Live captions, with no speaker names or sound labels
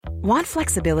Want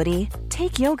flexibility?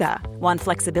 Take yoga. Want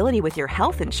flexibility with your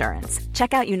health insurance?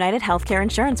 Check out United Healthcare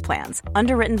Insurance Plans.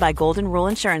 Underwritten by Golden Rule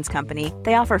Insurance Company,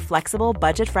 they offer flexible,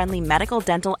 budget-friendly medical,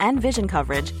 dental, and vision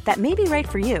coverage that may be right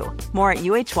for you. More at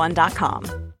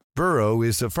uh1.com. Burrow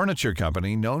is a furniture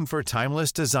company known for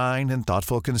timeless design and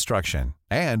thoughtful construction,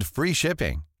 and free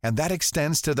shipping, and that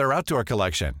extends to their outdoor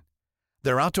collection.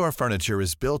 Their outdoor furniture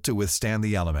is built to withstand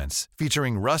the elements,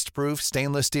 featuring rust-proof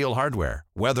stainless steel hardware,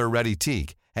 weather-ready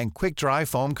teak, and quick-dry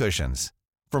foam cushions.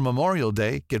 For Memorial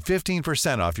Day, get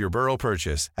 15% off your Burrow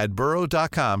purchase at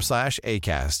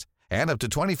burrow.com/ACAST and up to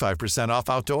 25% off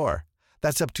outdoor.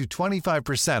 That's up to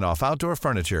 25% off outdoor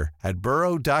furniture at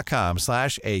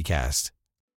burrow.com/ACAST.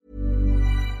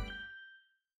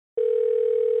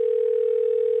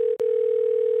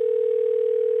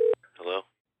 Hello?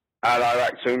 Hello,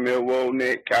 Acton, Millwall,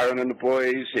 Nick, Karen and the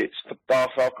boys. It's the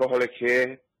Bath Alcoholic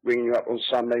here, ringing you up on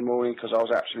Sunday morning because I was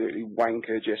absolutely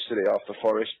wankered yesterday after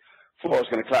Forest. Thought I was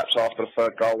going to collapse after the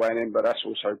third goal went in, but that's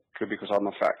also good because I'm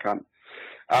a fat cunt.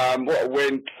 What a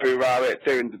win, throughout it,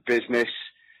 doing the business.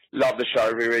 Love the show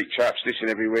every week, chaps. Listen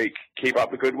every week. Keep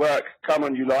up the good work. Come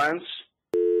on, you Lions.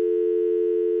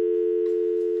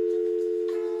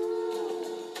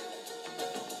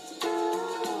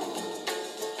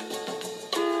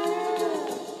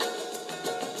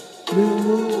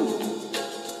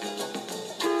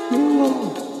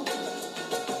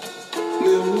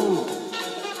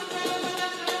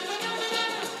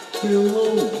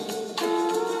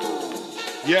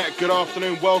 Yeah, good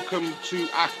afternoon. Welcome to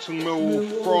Acton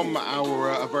Millwall from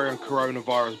our very own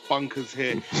coronavirus bunkers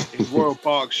here in Royal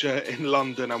Berkshire in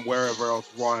London and wherever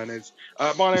else Ryan is.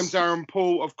 My name's Aaron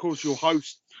Paul, of course, your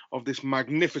host of this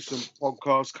magnificent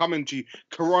podcast coming to you.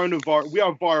 Coronavirus, we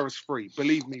are virus free.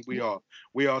 Believe me, we are.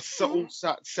 We are all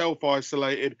sat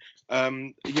self-isolated,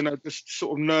 just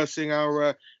sort of nursing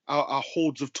our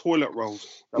hordes of toilet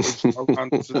rolls that we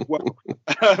around us as well.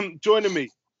 Joining me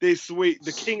this week,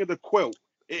 the king of the quilt.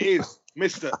 It is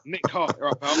Mr. Nick Hart.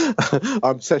 Right, pal?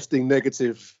 I'm testing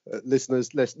negative,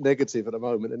 listeners, less negative at the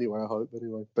moment anyway, I hope.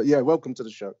 Anyway, but yeah, welcome to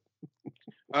the show.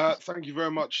 Thank you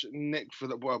very much, Nick, for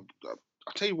that. Well,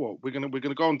 I'll tell you what, we're gonna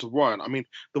go on to Ryan. I mean,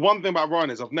 the one thing about Ryan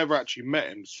is I've never actually met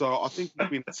him, so I think he's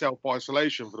been in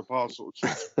self-isolation for the past sort of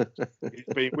 6 months. He's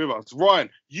been with us. Ryan,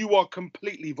 you are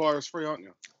completely virus-free, aren't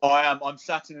you? I am. I'm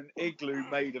sat in an igloo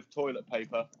made of toilet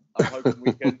paper. I'm hoping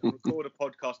we can record a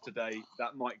podcast today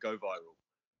that might go viral.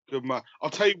 Good man.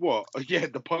 I'll tell you what. Yeah,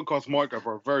 the podcast might go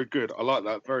viral. Very good. I like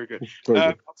that. Very good.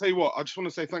 I'll tell you what. I just want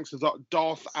to say thanks to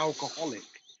Darth Alcoholic.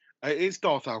 It is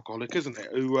Darth Alcoholic, isn't it?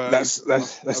 Who? That's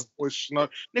voice. No,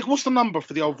 Nick, what's the number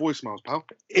for the old voicemails, pal?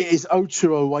 It is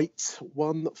 0208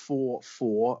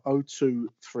 144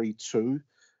 0232.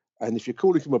 And if you're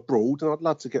calling from abroad, and I'd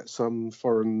love to get some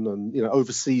foreign and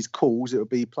overseas calls, it would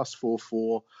be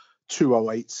 +44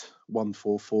 208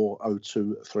 144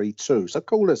 0232. So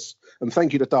call us, and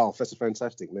thank you to Darth. That's a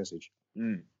fantastic message.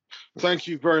 Thank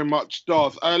you very much,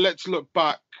 Darth. Let's look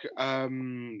back.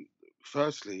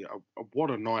 Firstly, what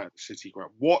a night at the City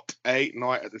Ground. What a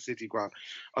night at the City Ground.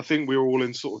 I think we were all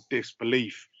in sort of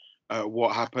disbelief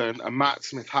what happened. A Matt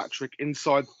Smith hat-trick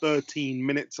inside 13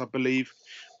 minutes, I believe.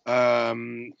 I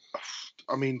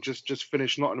mean, just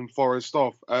finished Nottingham Forest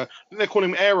off. They're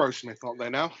calling him Aerosmith, aren't they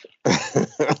now?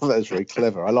 That's very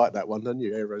clever. I like that one, don't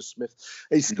you, Aerosmith?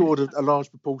 He scored a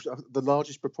large proportion, the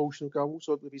largest proportion of goals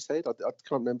with his head. I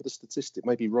can't remember the statistic.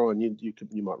 Maybe Ryan,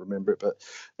 you might remember it, but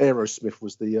Aerosmith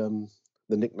was the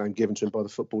nickname given to him by the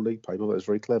Football League paper. That was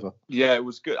very clever. Yeah, it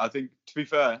was good. I think, to be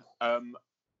fair, I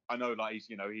know like he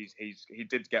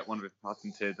did get one of his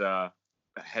patented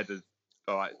headers,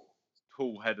 like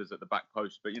tall headers at the back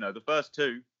post, but the first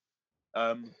two,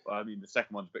 I mean the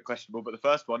second one's a bit questionable, but the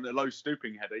first one, a low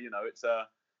stooping header, it's a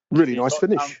really nice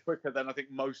finish, quicker than I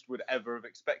think most would ever have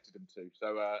expected him to.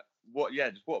 So what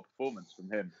a performance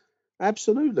from him.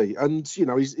 Absolutely. And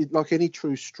he's like any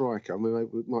true striker. I mean,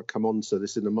 we might come on to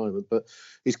this in a moment, but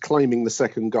he's claiming the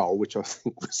second goal, which I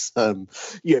think was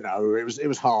it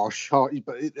was harsh, but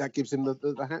that gives him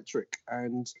the hat trick.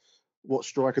 And what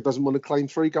striker doesn't want to claim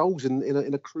 3 goals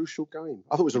in a crucial game?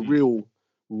 I thought it was a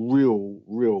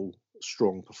real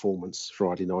strong performance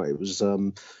Friday night. It was.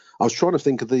 I was trying to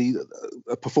think of a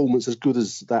performance as good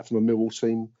as that from a Millwall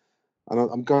team, and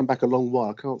I'm going back a long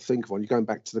while. I can't think of one. You're going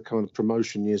back to the kind of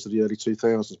promotion years of the early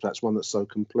 2000s. That's one that's so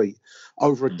complete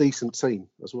over a decent team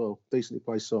as well, decently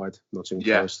placed side. Nottingham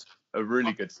Forest, a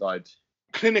really good side.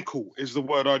 Clinical is the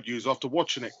word I'd use after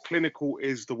watching it. Clinical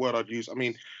is the word I'd use. I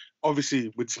mean,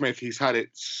 obviously with Smith, he's had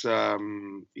his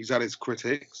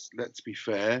critics. Let's be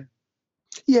fair.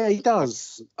 Yeah, he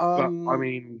does. But I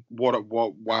mean,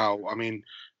 wow. I mean,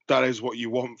 that is what you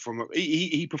want from him.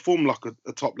 He performed like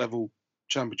a top level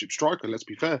championship striker. Let's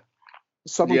be fair.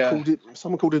 Someone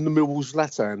called him the Millwall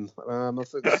Zlatan. I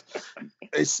think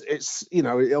it's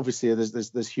obviously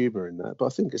there's humour in that, but I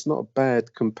think it's not a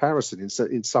bad comparison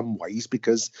in some ways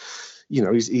because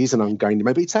he's an ungainly.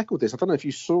 Maybe he tackled this. I don't know if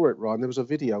you saw it, Ryan. There was a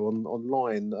video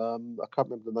online. I can't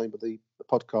remember the name of the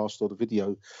podcast or the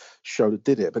video show that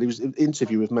did it, but it was an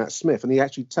interview with Matt Smith, and he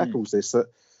actually tackles this that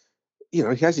he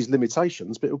has his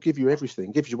limitations, but he'll give you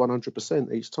everything, gives you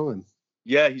 100% each time.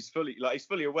 Yeah, he's fully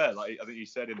aware. Like I think he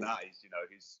said in that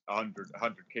he's 100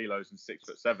 kilos and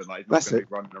 6'7". Like he's not going to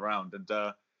be running around.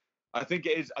 And I think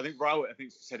it is. I think Rowett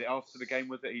said it after the game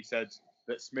with it. He said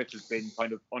that Smith has been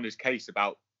kind of on his case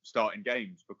about starting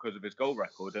games because of his goal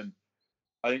record. And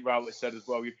I think Rowett said as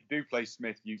well, if you do play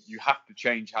Smith, you have to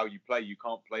change how you play. You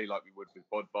can't play like we would with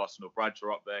Bodvarsson or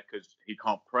Bradshaw up there because he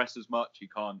can't press as much. He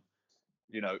can't,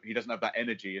 he doesn't have that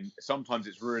energy. And sometimes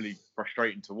it's really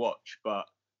frustrating to watch. But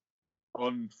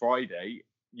on Friday,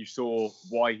 you saw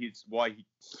why he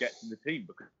gets in the team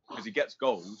because he gets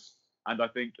goals. And I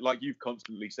think, like you've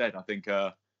constantly said, I think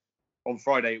on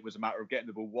Friday it was a matter of getting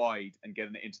the ball wide and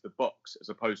getting it into the box as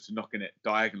opposed to knocking it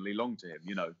diagonally long to him.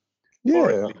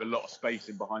 Forest leave a lot of space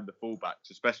in behind the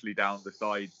fullbacks, especially down the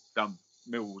side, down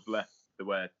Millwall's left,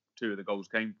 where two of the goals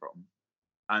came from.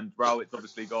 And Rowett's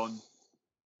obviously gone,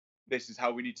 this is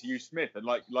how we need to use Smith. And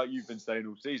like you've been saying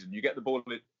all season, you get the ball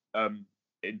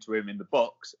into him in the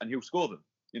box and he'll score them.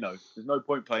 There's no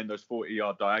point playing those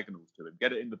 40-yard diagonals to him.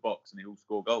 Get it in the box and he'll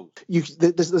score goals.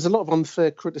 There's a lot of unfair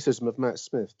criticism of Matt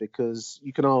Smith because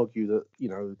you can argue that,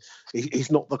 he's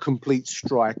not the complete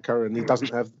striker and he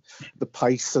doesn't have the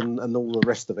pace and all the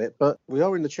rest of it. But we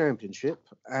are in the Championship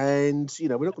and, we're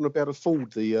not going to be able to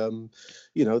afford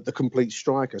the complete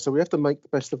striker. So we have to make the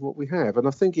best of what we have. And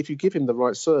I think if you give him the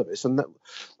right service, and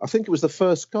I think it was the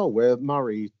first goal where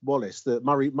Murray Donna is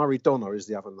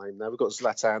the other name now. We've got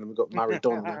Zlatan and we've got Murray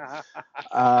Donna. Which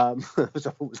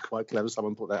I thought was quite clever.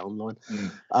 Someone put that online.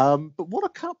 But what a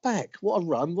cutback, what a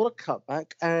run, what a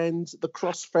cutback, and the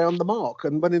cross found the mark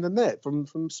and went in the net from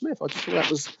Smith. I just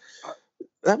thought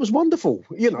that was wonderful.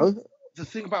 The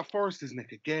thing about Forest is,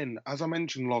 Nick, again, as I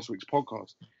mentioned in last week's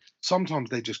podcast,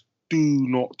 sometimes they just do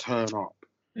not turn up.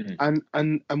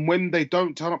 Mm-hmm. And when they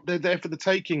don't turn up, they're there for the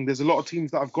taking. There's a lot of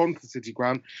teams that have gone to the City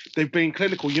Ground. They've been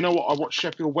clinical. You know what? I watched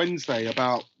Sheffield Wednesday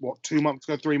about 3 months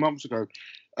ago.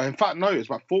 In fact, no, it's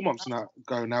about 4 months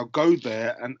ago now. Go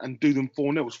there and do them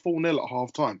 4-0. It was 4-0 at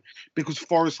half time because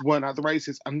Forest weren't at the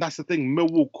races. And that's the thing.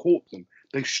 Millwall caught them.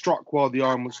 They struck while the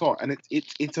iron was hot. And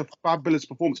it's a fabulous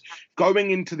performance.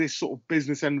 Going into this sort of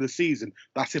business end of the season,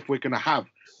 that's if we're going to have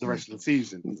the rest of the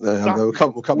season. We'll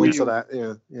come into that.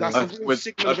 Yeah. That's a real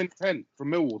signal of intent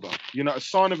from Millwall, though. A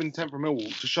sign of intent from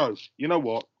Millwall to show, you know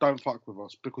what, don't fuck with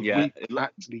us because we can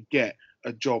actually get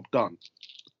a job done.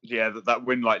 Yeah, that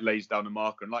win lays down a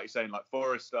marker, and like you're saying,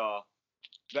 Forest are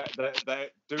they're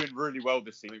doing really well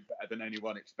this season, better than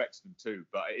anyone expects them to.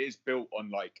 But it is built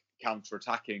on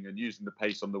counter-attacking and using the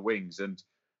pace on the wings, and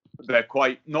they're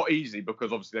quite not easy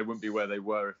because obviously they wouldn't be where they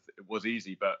were if it was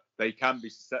easy. But they can be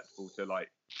susceptible to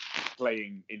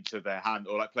playing into their hand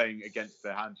or playing against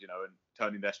their hand, and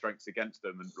turning their strengths against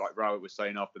them. And like Rowett was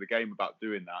saying after the game about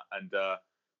doing that, and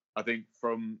I think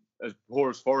from as poor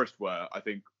as Forest were, I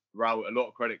think Rowett, a lot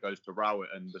of credit goes to Rowett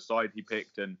and the side he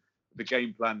picked and the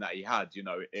game plan that he had.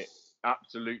 It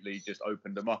absolutely just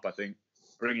opened them up. I think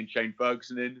bringing Shane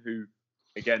Ferguson in, who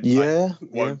again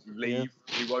won't leave,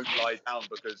 he won't lie down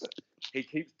because he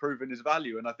keeps proving his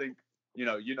value. And I think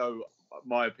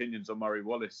my opinions on Murray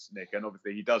Wallace, Nick, and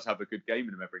obviously he does have a good game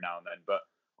in him every now and then. But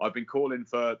I've been calling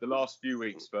for the last few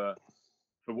weeks for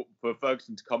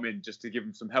Ferguson to come in just to give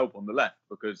him some help on the left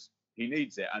because he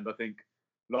needs it. And I think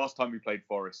last time we played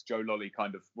Forest, Joe Lolly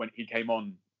when he came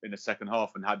on in the second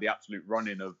half and had the absolute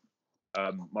run-in of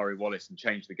Murray Wallace and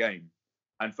changed the game.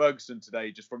 And Ferguson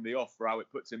today, just from the off, Rowett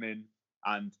puts him in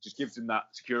and just gives him that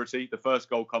security. The first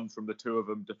goal comes from the two of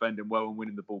them defending well and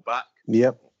winning the ball back.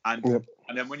 Yep. And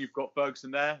then when you've got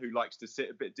Ferguson there, who likes to sit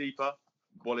a bit deeper,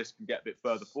 Wallace can get a bit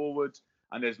further forward,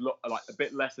 and there's a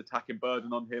bit less attacking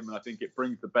burden on him, and I think it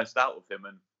brings the best out of him.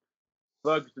 And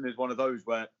Ferguson is one of those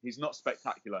where he's not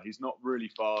spectacular, he's not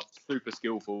really fast, super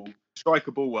skillful, strike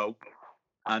a ball well,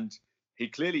 and he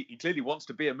clearly wants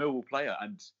to be a Millwall player,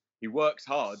 and he works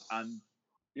hard. And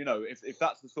if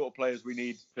that's the sort of players we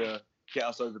need to get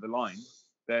us over the line,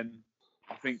 then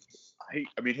I think he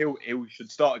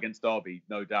should start against Derby,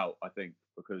 no doubt. I think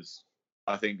because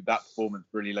I think that performance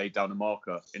really laid down a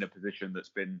marker in a position that's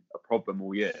been a problem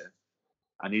all year,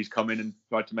 and he's come in and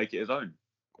tried to make it his own.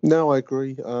 No, I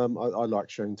agree. I like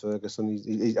Shane Ferguson.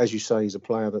 He, as you say, he's a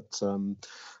player that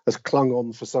has clung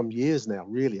on for some years now.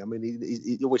 Really, I mean,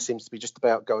 he always seems to be just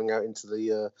about going out into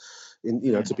the,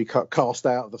 to be cast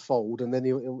out of the fold, and then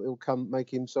he'll come make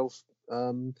himself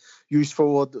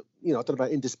useful. I don't know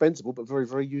about indispensable, but very,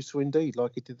 very useful indeed,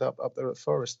 like he did up there at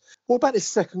Forest. What about his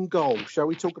second goal? Shall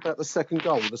we talk about the second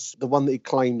goal, the one that he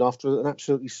claimed after an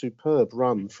absolutely superb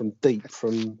run from deep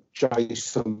from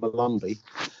Jason Malumbi?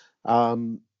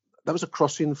 That was a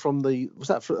crossing from the. Was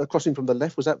that a crossing from the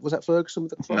left? Was that Ferguson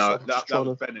with the cross? No, that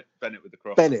was Bennett with the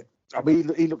cross. Bennett. I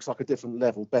mean, he looks like a different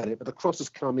level, Bennett. But the cross has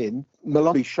come in.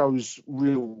 Malumbi shows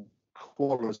real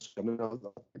quality. I mean,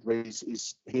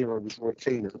 his hero was Roy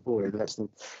Keane as a boy. That's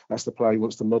the player he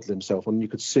wants to model himself on. You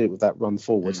could see it with that run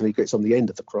forwards, and he gets on the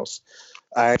end of the cross.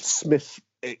 Smith,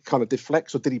 it kind of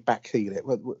deflects, or did he backheel it?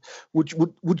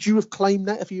 Would you have claimed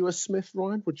that if you were Smith,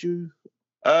 Ryan? Would you?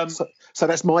 So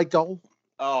that's my goal.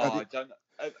 I don't know.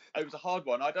 It was a hard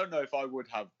one. I don't know if I would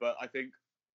have, but I think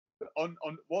on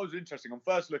what was interesting on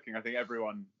first looking, I think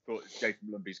everyone thought it was Jason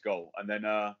Malumbi's goal, and then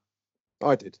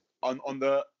I did. On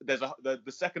there's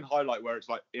the second highlight where it's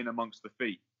like in amongst the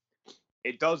feet.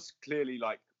 It does clearly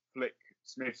like flick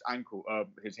Smith's ankle,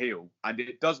 his heel, and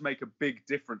it does make a big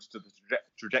difference to the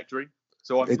trajectory.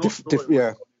 So I'm not sure it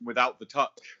was without the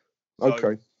touch. So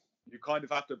okay. You kind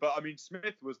of have to, but I mean,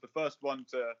 Smith was the first one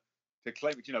to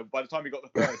claim it. By the time he got the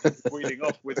third, he was wheeling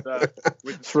off with the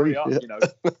three up.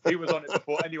 Yeah. He was on it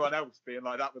before anyone else, being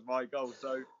like, "That was my goal."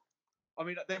 So, I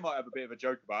mean, they might have a bit of a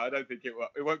joke about it. I don't think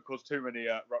it won't cause too many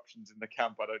eruptions in the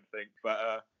camp. I don't think,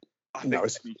 but I think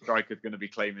any striker's going to be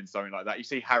claiming something like that. You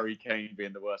see Harry Kane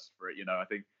being the worst for it. I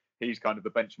think he's kind of the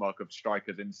benchmark of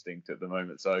striker's instinct at the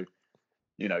moment. So.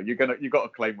 You've got to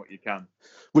claim what you can.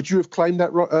 Would you have claimed that,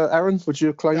 Aaron? Would you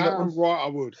have claimed that one? Right, I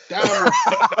would. Damn right.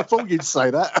 I thought you'd say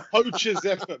that. Poacher's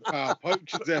effort, pal.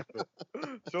 Poacher's effort.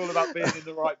 It's all about being in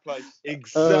the right place.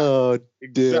 Exactly. Oh,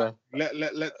 dear.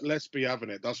 Exactly. Let's be having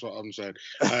it. That's what I'm saying.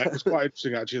 It's quite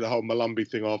interesting, actually, the whole Malumbi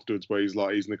thing afterwards, where he's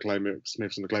going to claim it,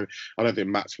 Smith's going to claim it. I don't think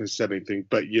Matt Smith said anything,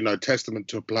 but testament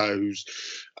to a player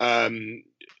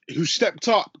who stepped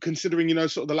up, considering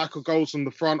sort of the lack of goals on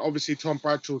the front. Obviously, Tom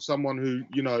Bradshaw, someone who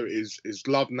is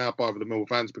loved now by the Millwall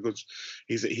fans because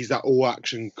he's that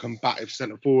all-action combative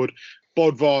centre forward.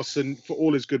 Bodvarsson, for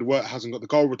all his good work, hasn't got the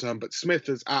goal return, but Smith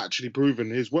has actually proven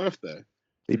his worth there.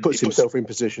 He puts himself in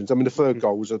positions. I mean, the third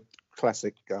goal was a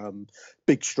classic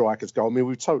big striker's goal. I mean,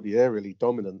 we were totally aerially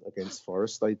dominant against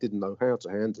Forest. They didn't know how to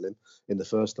handle him in the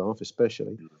first half,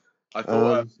 especially. I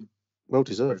thought well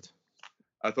deserved.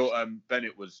 I thought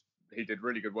Bennett he did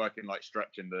really good work in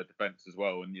stretching the defence as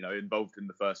well, and involved in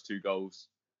the first two goals.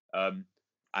 And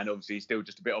obviously he's still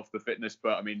just a bit off the fitness,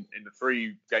 but I mean in the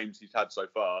 3 games he's had so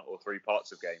far, or 3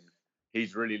 parts of games,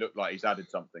 he's really looked like he's added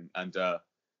something, and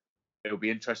it'll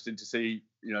be interesting to see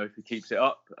if he keeps it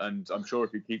up. And I'm sure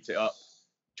if he keeps it up,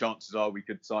 chances are we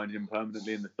could sign him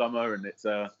permanently in the summer. And it's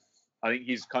I think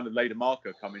he's kind of laid a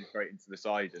marker coming straight into the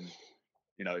side,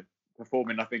 and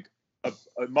performing I think a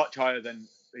much higher than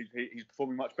he's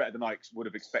performing much better than I would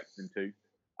have expected him to,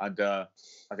 and I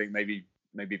think maybe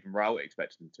even Raul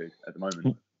expected him to at the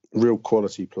moment. Real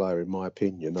quality player, in my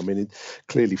opinion. I mean,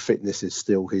 clearly fitness is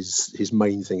still his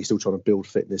main thing. He's still trying to build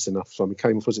fitness enough. So he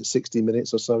came off, was it 60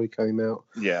 minutes or so? He came out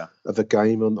of the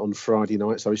game on Friday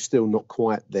night. So he's still not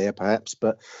quite there, perhaps.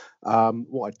 But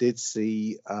what I did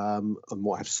see and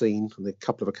what I've seen on the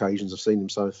couple of occasions I've seen him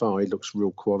so far, he looks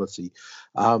real quality.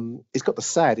 He's got the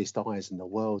saddest eyes in the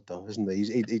world, though, isn't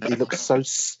he? He looks so.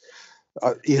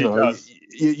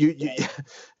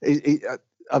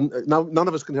 None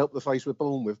of us can help the face we're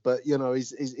born with, but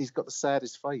he's got the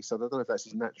saddest face. I don't know if that's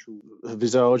his natural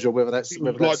visage or whether that's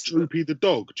like Droopy the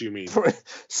dog. Do you mean?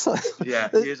 Yeah,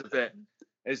 he is a bit.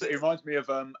 It reminds me of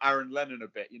Aaron Lennon a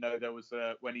bit. There was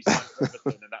when he signed for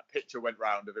Everton and that picture went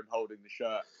round of him holding the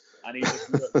shirt, and he just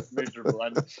looks miserable.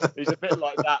 And he's a bit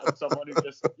like that, of someone who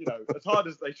just, as hard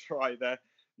as they try, they'd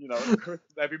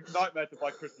be nightmare to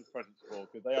buy Christmas presents for,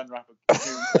 because they unwrap a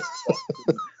huge box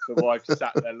and the wife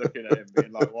sat there looking at him,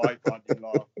 being like, "Why can't you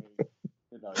laugh?"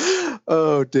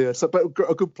 Oh dear! So, but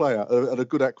a good player and a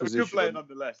good acquisition. A good player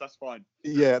nonetheless. That's fine.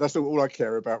 Yeah, that's all I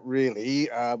care about, really,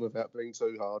 without being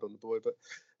too hard on the boy. But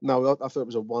no, I thought it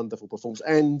was a wonderful performance,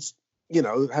 and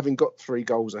having got 3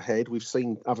 goals ahead, we've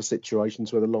seen other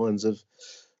situations where the Lions have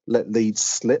let Leeds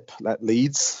slip,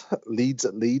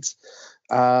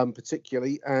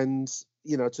 particularly, and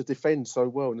to defend so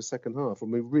well in the second half,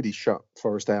 and we really shut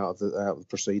Forest out of the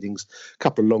proceedings. A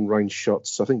couple of long range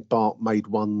shots. I think Bart made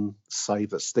one save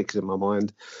that sticks in my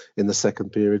mind in the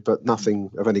second period, but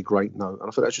nothing of any great note. And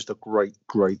I thought that's just a great,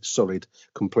 solid,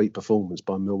 complete performance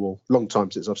by Millwall. Long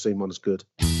time since I've seen one as good.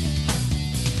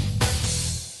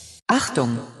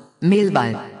 Achtung,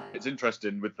 Millwall. It's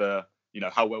interesting with the,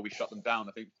 how well we shut them down.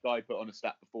 I think Sky put on a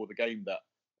stat before the game that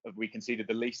we conceded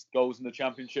the least goals in the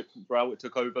Championship since Rowett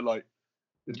took over. Like,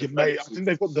 mate, I think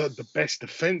they've got the best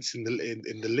defence in the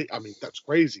league. I mean, that's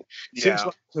crazy. Since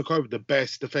Rowett took over, the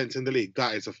best defence in the league.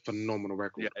 That is a phenomenal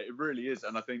record. Yeah, it really is.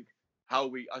 And I think I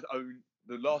own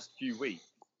the last few weeks,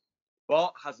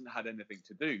 Bart hasn't had anything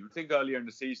to do. I think earlier in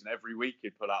the season, every week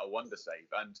he'd pull out a wonder save.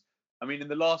 And I mean, in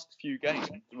the last few games,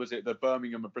 was it the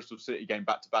Birmingham and Bristol City game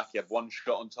back to back? He had one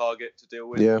shot on target to deal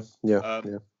with. Yeah.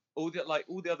 All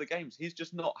the other games, he's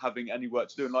just not having any work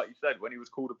to do. And like you said, when he was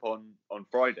called upon on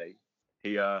Friday,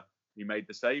 he made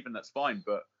the save, and that's fine.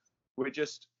 But it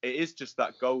is just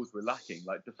that goals we're lacking.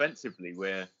 Like defensively,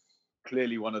 we're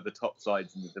clearly one of the top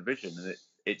sides in the division, and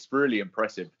it's really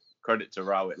impressive. Credit to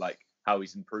Rowett, like how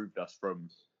he's improved us from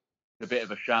the bit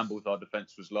of a shambles our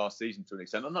defence was last season to an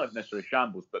extent. Not necessarily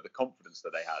shambles, but the confidence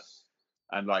that they had.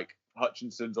 And like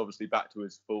Hutchinson's obviously back to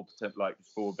his full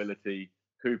ability.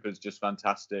 Cooper's just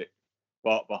fantastic.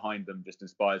 Bart behind them just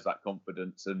inspires that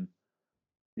confidence. And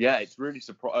yeah, it's really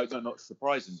not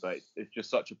surprising, but it's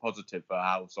just such a positive for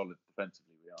how solid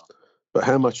defensively we are. But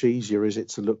how much easier is it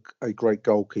to look a great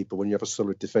goalkeeper when you have a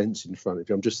solid defence in front of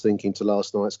you? I'm just thinking to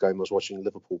last night's game. I was watching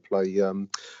Liverpool play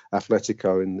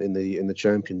Atletico in the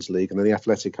Champions League, and then the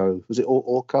Atletico, was it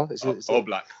Orca?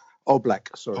 Oblak.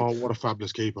 Oblak, sorry. Oh, what a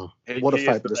fabulous keeper! What a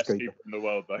fabulous keeper in the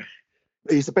world, though.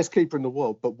 He's the best keeper in the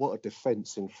world, but what a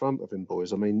defence in front of him,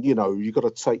 boys. I mean, you've got to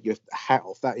take your hat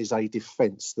off. That is a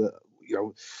defence that,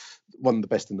 one of the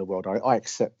best in the world. I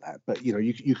accept that. But,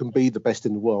 you can be the best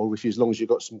in the world as long as you've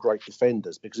got some great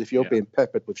defenders. Because if you're being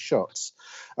peppered with shots,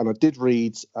 and I did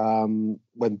read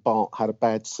when Bart had a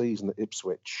bad season at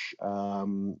Ipswich,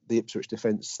 the Ipswich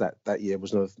defence that year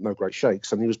was no great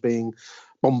shakes, and he was being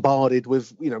bombarded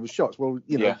with, with shots. Well,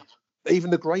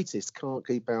 even the greatest can't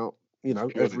keep out,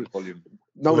 every volume.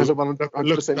 No one has a 100%.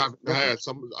 David De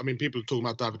Gea, people are talking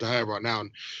about David De Gea right now,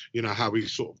 and how he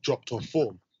sort of dropped off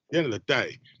form. At the end of the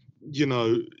day, you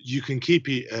can keep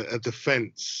a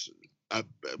defence.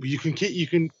 You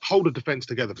can hold a defence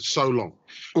together for so long,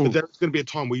 but there's going to be a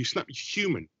time where you snap. You're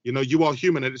human, you are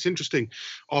human, and it's interesting.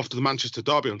 After the Manchester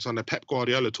derby on Sunday, Pep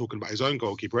Guardiola talking about his own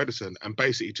goalkeeper Ederson, and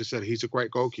basically just said he's a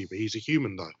great goalkeeper. He's a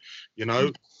human, though,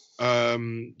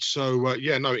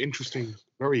 interesting,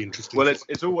 very interesting. Well,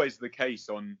 it's always the case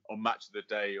on Match of the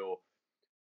Day or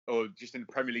just in the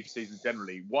Premier League season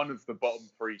generally. One of the bottom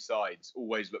three sides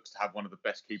always looks to have one of the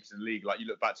best keepers in the league. Like you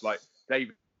look back to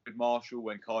David Marshall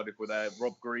when Cardiff were there,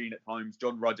 Rob Green at times,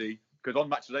 John Ruddy. Because on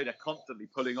Match of the Day, they're constantly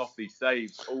pulling off these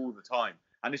saves all the time.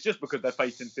 And it's just because they're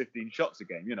facing 15 shots a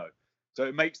game, So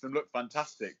it makes them look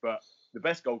fantastic. But the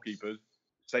best goalkeepers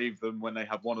save them when they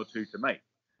have one or two to make.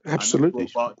 Absolutely. And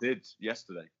that's what Bart did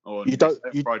yesterday or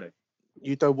Friday.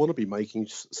 You don't want to be making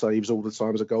saves all the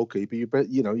time as a goalkeeper. You're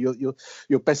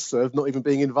best served not even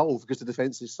being involved because the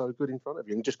defence is so good in front of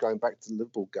you. And just going back to the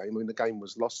Liverpool game, the game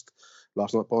was lost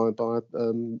last night by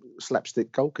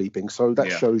slapstick goalkeeping. So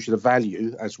that shows you the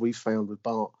value, as we found with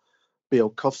Bart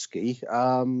Bielkowski,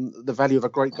 the value of a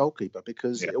great goalkeeper,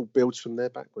 because it all builds from there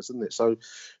backwards, doesn't it? So,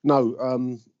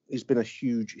 no, he's been a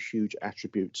huge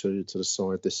attribute to the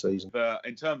side this season.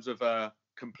 In terms of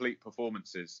complete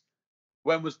performances,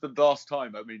 when was the last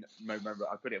time? I remember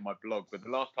I put it in my blog, but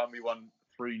the last time we won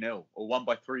 3-0 or won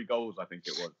by 3 goals, I think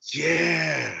it was.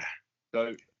 Yeah.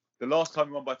 So the last time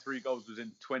we won by 3 goals was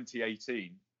in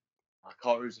 2018. I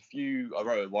wrote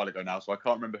it a while ago now, so I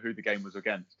can't remember who the game was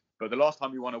against. But the last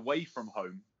time we won away from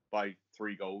home by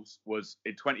 3 goals was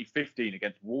in 2015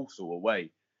 against Walsall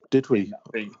away. Did we? I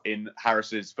think in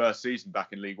Harris's first season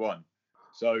back in League One.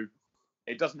 So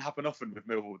it doesn't happen often with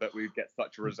Millwall that we get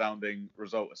such a resounding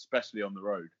result, especially on the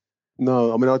road.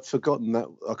 No, I'd forgotten that.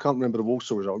 I can't remember the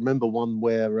Walsall result. I remember one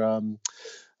where we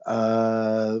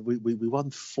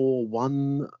won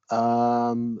 4-1.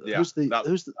 Who's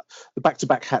the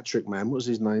back-to-back hat-trick man? What was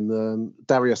his name?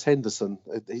 Darius Henderson.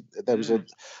 Going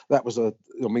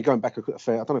back a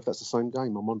fair. I don't know if that's the same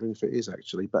game. I'm wondering if it is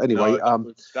actually. But anyway,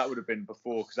 that would have been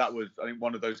before, because that was, I think,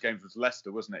 one of those games was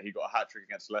Leicester, wasn't it? He got a hat-trick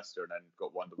against Leicester and then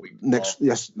got one the week next.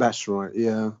 Yes, that's right.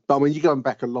 Yeah, but you're going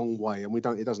back a long way, and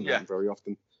it doesn't happen very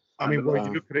often. You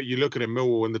look at it,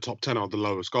 Millwall in the top 10 are the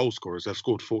lowest goal scorers. They've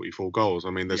scored 44 goals.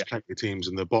 There's plenty of teams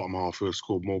in the bottom half who have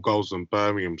scored more goals than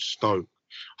Birmingham, Stoke,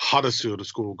 Huddersfield have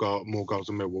scored more goals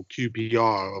than Millwall.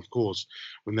 QPR, of course,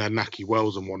 when they're Naki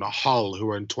Wells and whatnot. Hull, who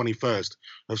are in 21st,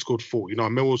 have scored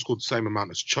 49. Millwall scored the same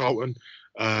amount as Charlton,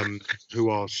 who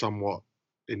are somewhat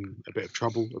in a bit of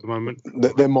trouble at the moment.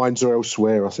 Their minds are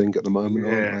elsewhere, I think, at the moment,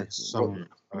 aren't they?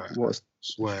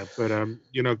 Swear. But,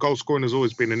 goal scoring has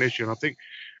always been an issue. And I think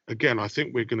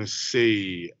we're going to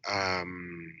see... I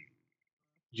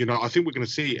think we're going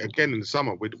to see again in the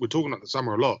summer. We're talking about the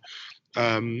summer a lot.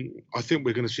 I think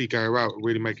we're going to see Gary Rowett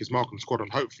really make his mark on the squad,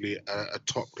 and hopefully a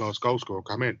top class goal scorer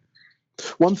come in.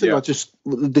 One thing I just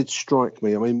did strike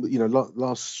me. I mean,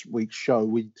 last week's show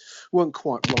we weren't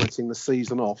quite writing the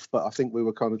season off, but I think we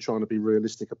were kind of trying to be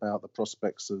realistic about the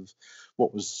prospects of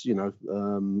what was,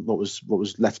 what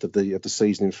was left of the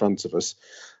season in front of us.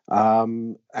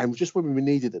 And just when we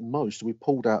needed it most, we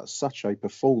pulled out such a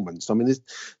performance. I mean,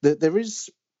 there is.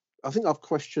 I think I've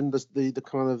questioned the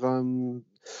kind of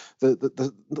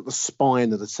the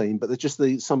spine of the team, but they're just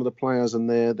some of the players and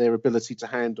their ability to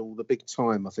handle the big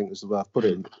time, I think is the way I've put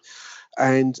it.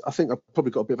 And I think I've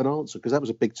probably got a bit of an answer, because that was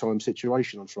a big time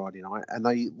situation on Friday night, and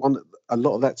a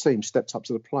lot of that team stepped up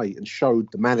to the plate and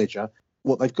showed the manager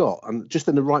what they've got, and just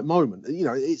in the right moment.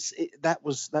 That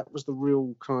was the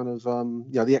real kind of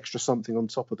the extra something on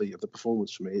top of the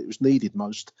performance for me. It was needed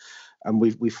most, and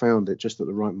we found it just at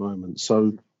the right moment.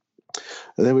 So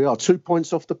there we are, 2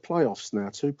 points off the playoffs now,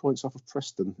 2 points off of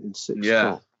Preston in 6.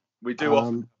 Yeah, we do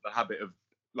often have the habit of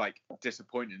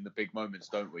disappointing in the big moments,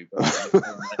 don't we? But,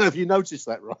 have you noticed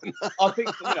that, Ryan? I think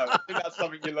that's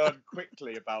something you learn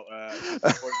quickly about. I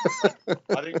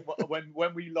think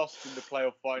when we lost in the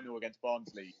playoff final against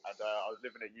Barnsley, and I was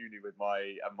living at uni with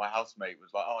my housemate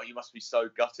was like, "Oh, you must be so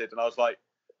gutted," and I was like,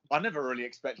 "I never really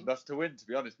expected us to win, to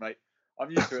be honest, mate. I'm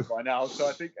used to it by now." So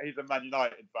I think he's a Man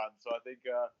United fan. So I think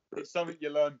it's something you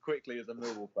learn quickly as a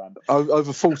Millwall fan.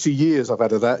 Over 40 years I've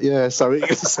had of that, yeah. So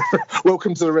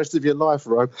welcome to the rest of your life,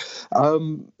 Rome.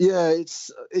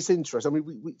 It's interesting. I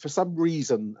mean, we for some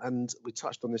reason, and we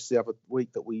touched on this the other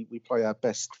week, that we play our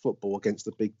best football against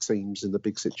the big teams in the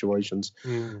big situations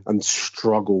and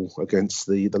struggle against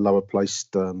the lower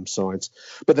placed sides.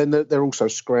 But then they're also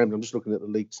scrambling. I'm just looking at the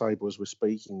league table as we're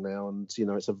speaking now, and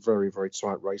it's a very, very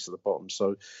tight race at the bottom.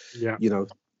 So,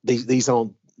 these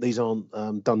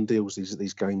aren't done deals.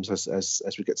 These games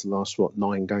as we get to the last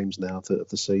 9 games now of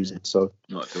the season. So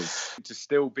not at all. To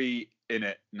still be in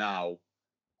it now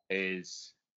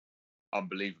is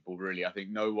unbelievable, really. I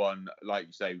think no one, like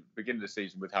you say, beginning of the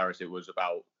season with Harris, it was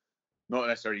about not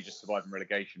necessarily just surviving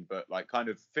relegation, but kind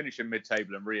of finishing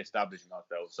mid-table and re-establishing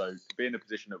ourselves. So to be in the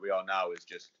position that we are now is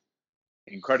just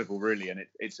incredible, really, and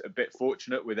it's a bit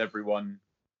fortunate with everyone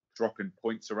dropping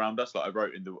points around us. I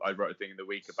wrote a thing in the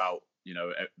week about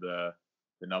the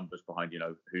numbers behind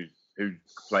who's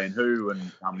playing who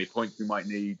and how many points we might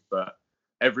need, but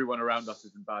everyone around us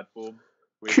is in bad form.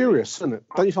 Curious, isn't it?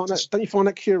 Don't you find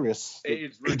that curious? It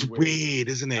is really weird,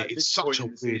 isn't it? It's such a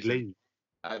weird league.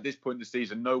 At this point in the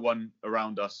season, no one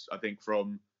around us, I think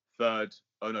from 4th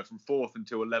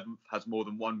until 11th, has more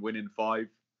than 1 win in 5.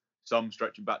 Some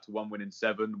stretching back to 1 win in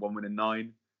 7, 1 win in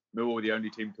 9. Millwall are the only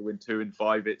team to win 2 in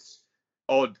 5. It's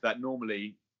odd that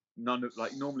normally one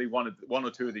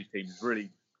or two of these teams really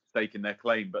staking their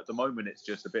claim, but at the moment it's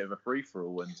just a bit of a free for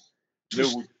all, and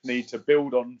Millwall need to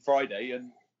build on Friday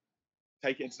and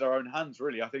take it into their own hands.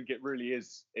 Really, I think it really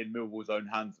is in Millwall's own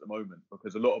hands at the moment,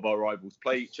 because a lot of our rivals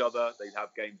play each other. They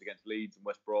have games against Leeds and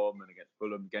West Brom and against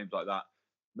Fulham, games like that.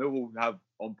 Millwall have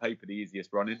on paper the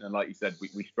easiest running, and like you said,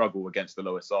 we struggle against the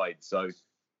lower side. So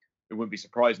it wouldn't be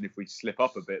surprising if we slip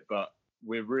up a bit, but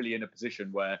we're really in a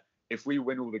position where if we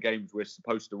win all the games we're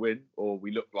supposed to win, or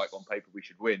we look like on paper we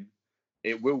should win,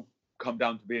 it will come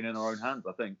down to being in our own hands,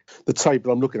 I think. The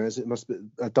table I'm looking at, it must be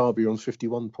a Derby on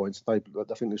 51 points. I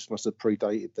think this must have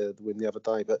predated the win the other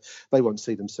day, but they won't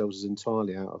see themselves as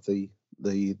entirely out of the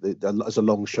as a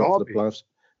long shot for the playoffs.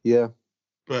 Yeah.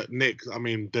 But Nick, I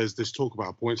mean, there's this talk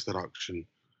about points deduction.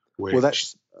 Well,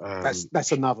 that's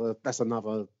another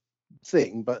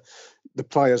thing, but the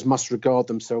players must regard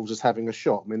themselves as having a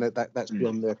shot. I mean, that's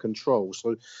beyond their control.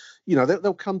 So,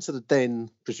 they'll come to the Den,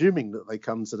 presuming that they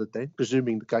come to the Den,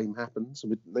 presuming the game happens.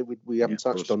 We haven't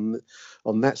touched on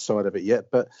that side of it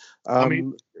yet. But I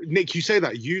mean, Nick, you say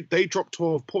that they dropped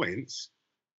 12 points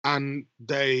and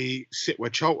they sit where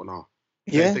Charlton are.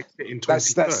 Yeah, they sit in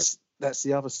 23rd. That's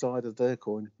the other side of their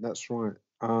coin. That's right.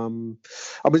 I mean,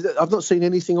 I've not seen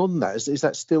anything on that. Is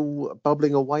that still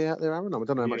bubbling away out there, Aaron? I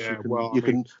don't know how much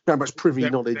how much privy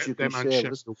knowledge you can share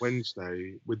with us.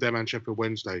 With them and Sheffield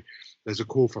Wednesday, there's a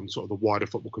call from sort of the wider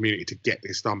football community to get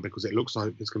this done because it looks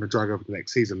like it's going to drag over to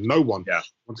next season. No one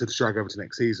wanted to drag over to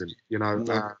next season, you know.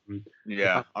 No.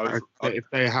 If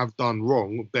they have done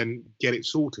wrong, then get it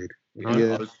sorted. You know?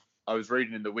 Yeah. I was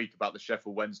reading in the week about the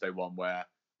Sheffield Wednesday one where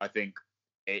I think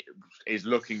it is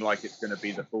looking like it's going to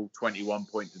be the full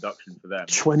 21-point deduction for them.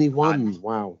 21,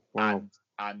 wow.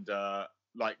 And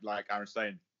like Aaron's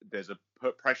saying, there's a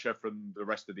pressure from the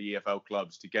rest of the EFL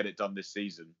clubs to get it done this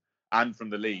season, and from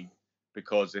the league,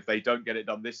 because if they don't get it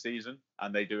done this season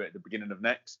and they do it at the beginning of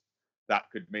next, that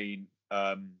could mean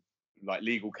like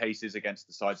legal cases against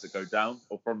the sides that go down,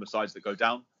 or from the sides that go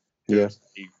down. Yeah,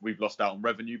 we've lost out on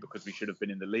revenue because we should have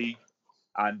been in the league.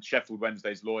 And Sheffield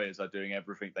Wednesday's lawyers are doing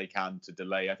everything they can to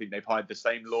delay. I think they've hired the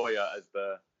same lawyer as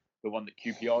the one that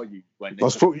QPR used. When I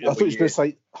thought you were going to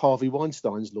say Harvey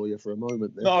Weinstein's lawyer for a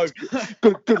moment there. No.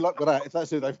 good luck with that, if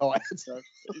that's who they've hired. It's a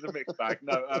mixed bag.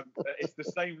 No, it's the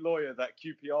same lawyer that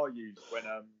QPR used when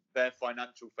their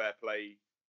financial fair play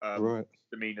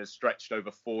demeanour stretched over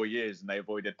 4 years, and they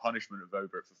avoided punishment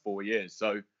over it for 4 years.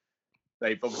 So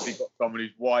they've obviously got someone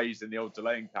who's wise in the old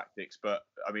delaying tactics, but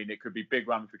I mean, it could be big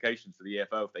ramifications for the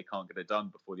EFL if they can't get it done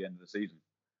before the end of the season.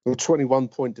 Well,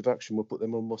 21-point deduction will put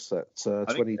them on, what's that?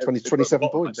 27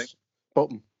 points.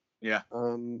 Bottom. Yeah.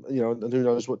 And who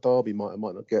knows what Derby might or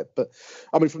might not get. But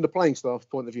I mean, from the playing staff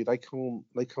point of view, they can't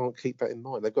keep that in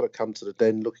mind. They've got to come to the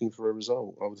Den looking for a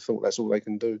result. I would have thought that's all they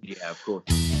can do. Yeah, of course.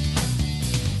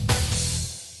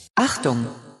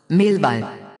 Achtung,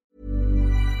 Mehlball.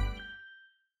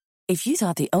 If you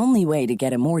thought the only way to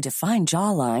get a more defined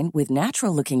jawline with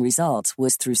natural-looking results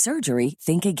was through surgery,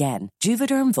 think again.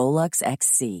 Juvederm Volux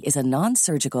XC is a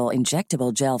non-surgical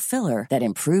injectable gel filler that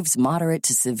improves moderate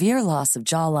to severe loss of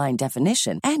jawline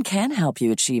definition and can help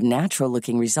you achieve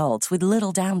natural-looking results with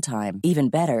little downtime. Even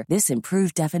better, this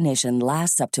improved definition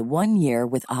lasts up to 1 year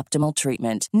with optimal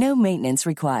treatment. No maintenance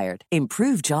required.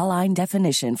 Improve jawline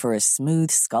definition for a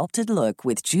smooth, sculpted look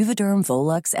with Juvederm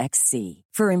Volux XC.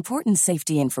 For important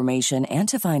safety information and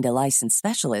to find a licensed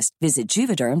specialist, visit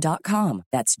Juvederm.com.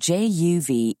 That's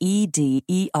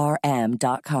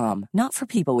JUVEDERM.com. Not for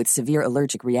people with severe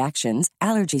allergic reactions,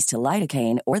 allergies to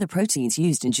lidocaine, or the proteins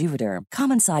used in Juvederm.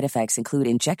 Common side effects include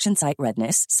injection site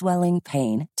redness, swelling,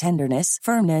 pain, tenderness,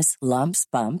 firmness, lumps,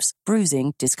 bumps,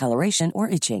 bruising, discoloration, or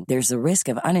itching. There's a risk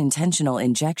of unintentional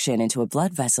injection into a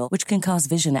blood vessel, which can cause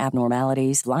vision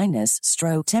abnormalities, blindness,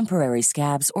 stroke, temporary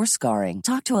scabs, or scarring.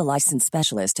 Talk to a licensed specialist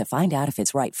to find out if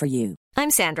it's right for you. I'm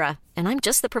Sandra, and I'm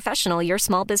just the professional your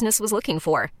small business was looking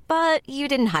for. But you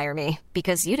didn't hire me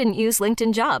because you didn't use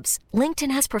LinkedIn Jobs.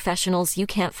 LinkedIn has professionals you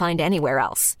can't find anywhere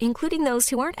else, including those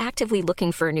who aren't actively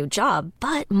looking for a new job,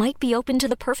 but might be open to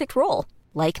the perfect role,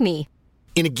 like me.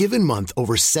 In a given month,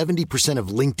 over 70% of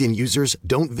LinkedIn users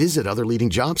don't visit other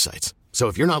leading job sites. So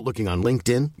if you're not looking on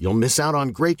LinkedIn, you'll miss out on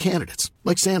great candidates,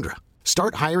 like Sandra.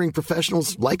 Start hiring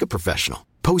professionals like a professional.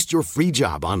 Post your free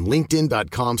job on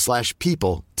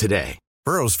linkedin.com/people today.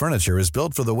 Burrow's furniture is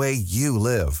built for the way you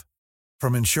live.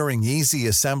 From ensuring easy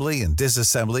assembly and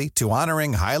disassembly to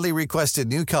honoring highly requested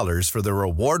new colors for their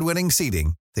award-winning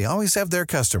seating, they always have their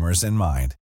customers in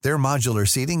mind. Their modular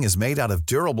seating is made out of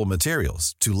durable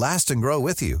materials to last and grow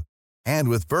with you. And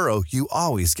with Burrow, you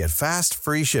always get fast,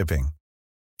 free shipping.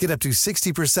 Get up to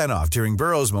 60% off during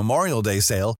Burrow's Memorial Day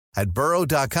sale at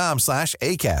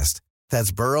burrow.com/ACAST.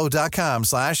 That's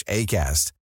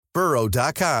burrow.com/ACAST.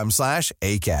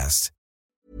 burrow.com/ACAST.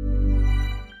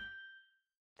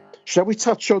 Shall we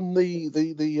touch on the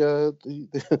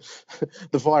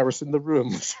virus in the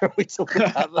room? Shall we talk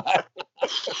about that?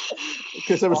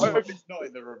 Because I hope it's not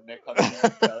in the room, Nick.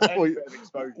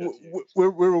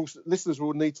 We're all listeners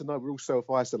will need to know we're all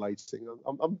self-isolating.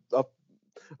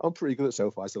 I'm pretty good at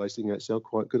self-isolating. Actually, I'm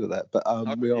quite good at that. But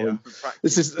we are.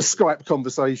 This is a Skype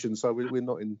conversation, so we're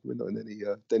not in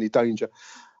any danger.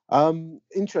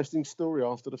 Interesting story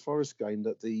after the Forest game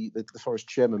that the Forest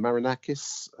chairman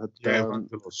Marinakis had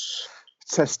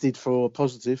tested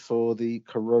positive for the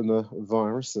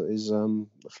coronavirus that is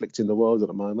afflicting the world at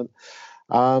the moment.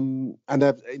 And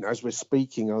as we're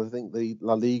speaking, I think the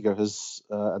La Liga has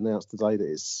announced today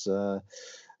that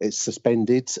it's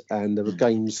suspended, and there were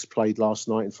games played last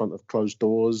night in front of closed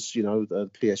doors.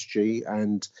 The PSG,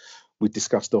 and we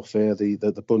discussed off air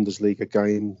the Bundesliga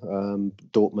game,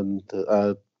 Dortmund,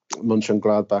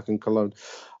 Mönchengladbach, and Cologne.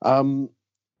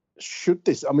 should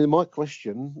this? I mean, my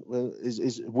question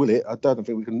is will it? I don't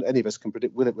think any of us can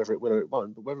predict will it, whether it will or it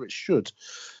won't, but whether it should.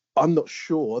 I'm not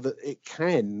sure that it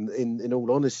can. In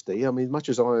all honesty, I mean, much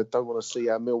as I don't want to see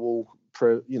our Millwall,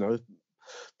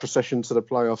 procession to the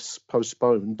playoffs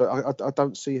postponed, but I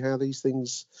don't see how these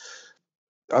things.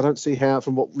 I don't see how,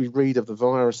 from what we read of the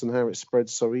virus and how it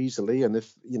spreads so easily, and if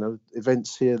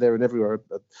events here, there, and everywhere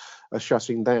are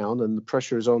shutting down, and the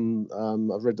pressure is on.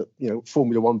 I've read that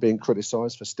Formula One being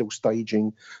criticised for still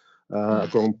staging a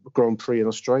Grand Prix in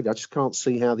Australia. I just can't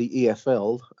see how the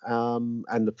EFL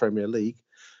and the Premier League,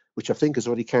 which I think has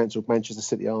already cancelled Manchester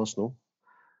City Arsenal.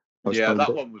 Yeah,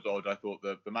 that one was odd. I thought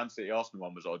the Man City Arsenal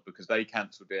one was odd because they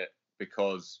cancelled it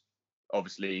because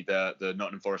obviously the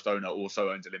Nottingham Forest owner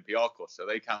also owns Olympiacos, so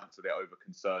they cancelled it over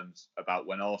concerns about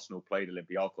when Arsenal played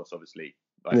Olympiacos, obviously,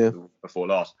 before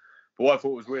last. But what I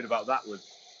thought was weird about that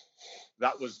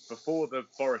was before the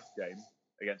Forest game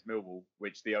against Millwall,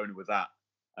 which the owner was at.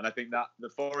 And I think that the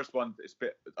Forest one is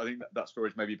I think that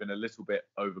story's maybe been a little bit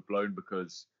overblown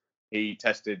because he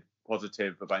tested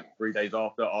positive about 3 days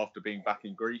after being back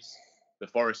in Greece. The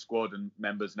Forest squad and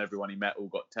members and everyone he met all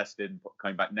got tested and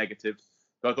came back negative.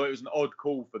 So I thought it was an odd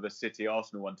call for the City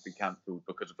Arsenal one to be cancelled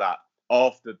because of that,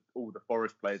 after all the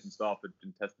Forest players and staff had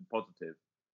been tested positive.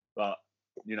 But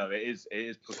it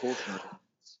is precautionary.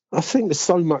 I think there's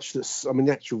so much the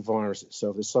actual virus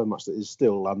itself, there's so much that is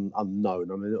still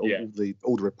unknown. I mean,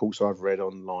 all the reports I've read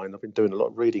online, I've been doing a lot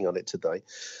of reading on it today.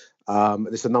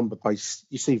 It's a number-based.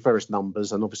 You see various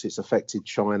numbers, and obviously it's affected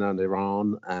China and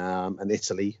Iran and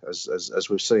Italy, as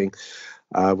we're seeing,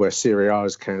 where Serie A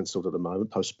is cancelled at the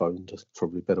moment, postponed. Is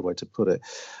probably a better way to put it.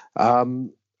 I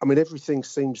mean, everything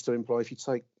seems to imply if you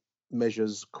take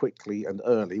measures quickly and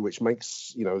early, which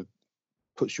makes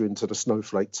puts you into the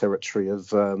snowflake territory of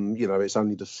it's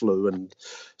only the flu and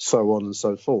so on and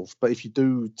so forth. But if you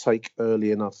do take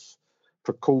early enough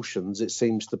precautions, it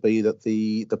seems to be that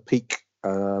the peak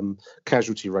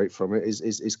casualty rate from it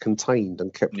is contained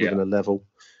and kept within a level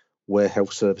where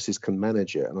health services can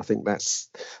manage it. And I think that's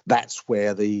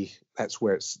where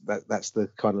it's the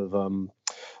kind of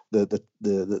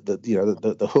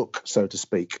the hook, so to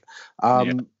speak. I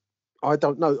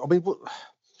don't know. I mean,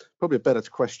 probably a better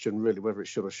question, really, whether it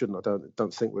should or shouldn't. I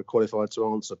don't think we're qualified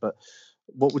to answer. But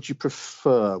what would you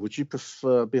prefer? Would you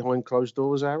prefer behind closed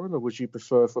doors, Aaron, or would you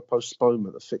prefer for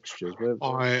postponement of fixtures?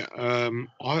 I'm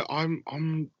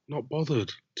not bothered,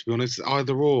 to be honest.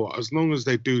 Either or, as long as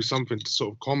they do something to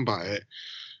sort of combat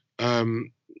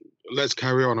it. Let's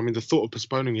carry on. I mean, the thought of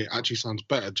postponing it actually sounds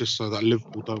better, just so that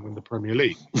Liverpool don't win the Premier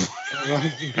League.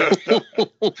 And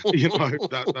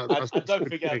don't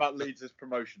forget about Leeds'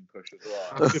 promotion push as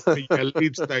well.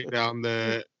 Leeds stay down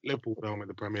there. Liverpool don't win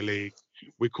the Premier League.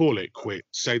 We call it quit.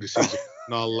 Say the season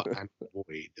null and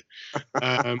void.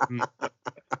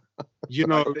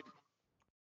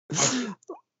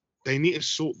 They need to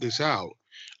sort this out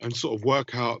and sort of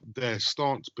work out their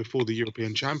stance before the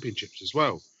European Championships as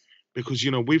well. Because,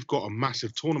 we've got a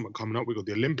massive tournament coming up. We've got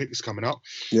the Olympics coming up.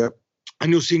 Yeah.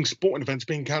 And you're seeing sporting events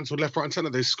being cancelled left, right and centre.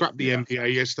 They scrapped the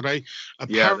NBA yesterday.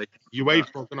 Apparently,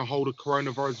 UEFA are going to hold a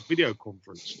coronavirus video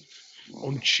conference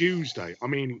on Tuesday. I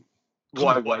mean...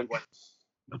 Wait.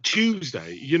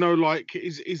 Tuesday?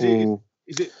 Is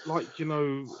it like,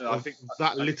 I think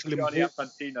that little Gianni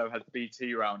Infantino has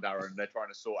BT round, Aaron. They're trying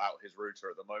to sort out his router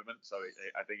at the moment. So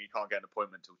I think he can't get an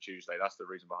appointment until Tuesday. That's the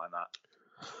reason behind that.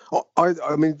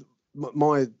 I mean...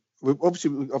 I've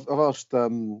asked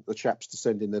the chaps to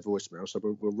send in their voicemail, so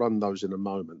we'll run those in a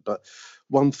moment. But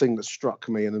one thing that struck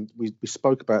me, and we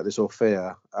spoke about this off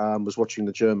air, was watching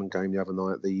the German game the other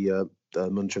night, the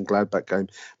Mönchengladbach game,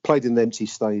 played in an empty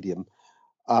stadium.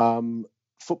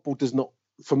 Football does not,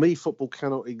 for me, football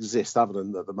cannot exist other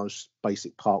than at the most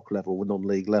basic park level,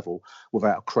 non-league level,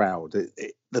 without a crowd.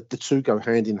 The two go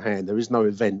hand in hand. There is no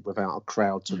event without a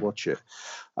crowd to watch it.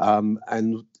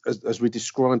 And as we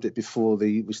described it before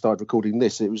we started recording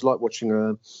this, it was like watching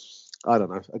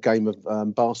a game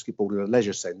of basketball in a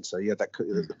leisure centre. You had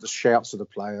the shouts of the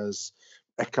players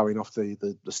echoing off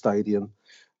the stadium.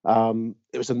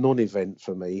 It was a non-event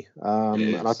for me,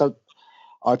 and I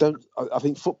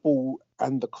think football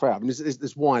and the crowd. I mean,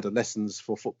 there's wider lessons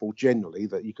for football generally,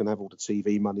 that you can have all the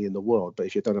TV money in the world, but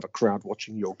if you don't have a crowd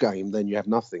watching your game, then you have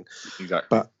nothing. Exactly.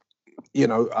 But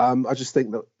I just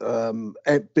think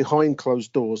that behind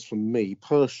closed doors, for me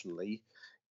personally,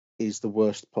 is the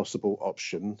worst possible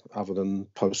option, other than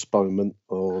postponement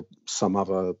or some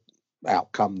other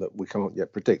outcome that we can't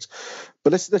yet predict.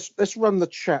 But let's run the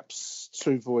chaps'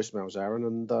 two voicemails, Aaron,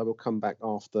 and we'll come back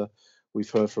after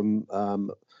we've heard from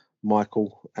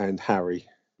Michael and Harry.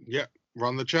 Yeah,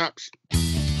 run the chaps.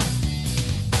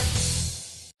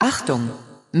 Achtung,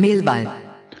 Mehlball.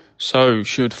 So,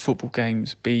 should football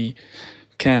games be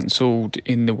cancelled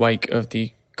in the wake of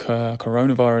the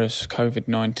coronavirus,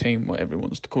 COVID-19, whatever it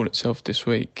wants to call itself this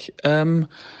week?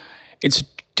 It's a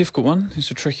difficult one. It's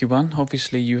a tricky one.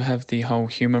 Obviously, you have the whole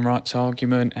human rights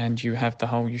argument and you have the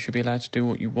whole you should be allowed to do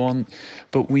what you want.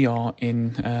 But we are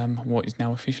in what is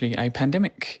now officially a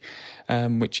pandemic,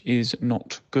 which is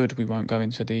not good. We won't go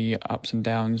into the ups and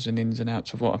downs and ins and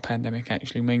outs of what a pandemic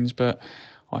actually means, but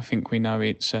I think we know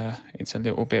it's a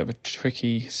little bit of a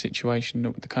tricky situation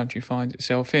that the country finds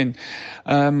itself in.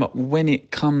 When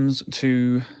it comes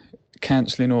to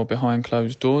cancelling or behind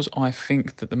closed doors, I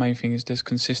think that the main thing is there's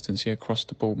consistency across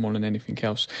the board more than anything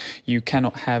else. You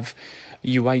cannot have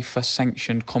UEFA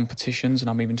sanctioned competitions, and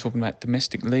I'm even talking about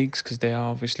domestic leagues because they are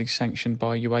obviously sanctioned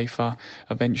by UEFA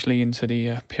eventually into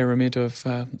the pyramid of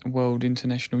world,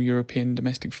 international, European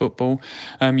domestic football.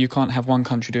 You can't have one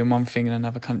country doing one thing and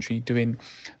another country doing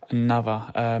another.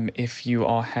 If you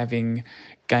are having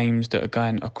games that are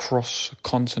going across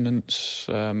continents,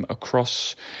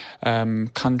 across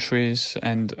countries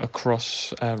and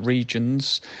across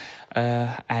regions,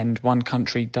 and one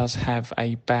country does have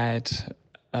a bad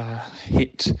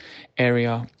hit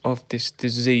area of this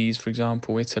disease, for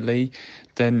example, Italy,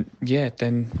 then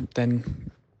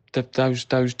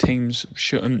those teams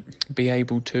shouldn't be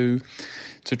able to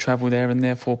travel there and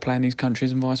therefore play in these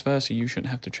countries, and vice versa. You shouldn't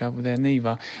have to travel there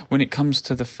neither. When it comes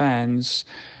to the fans,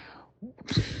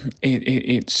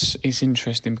 it's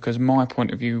interesting because my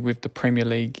point of view with the Premier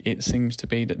League, it seems to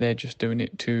be that they're just doing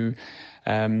it to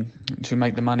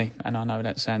make the money, and I know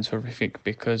that sounds horrific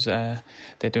because they're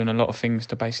doing a lot of things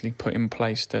to basically put in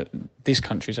place that this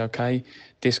country's okay,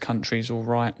 this country's all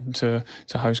right to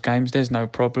host games, there's no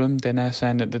problem. They're now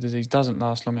saying that the disease doesn't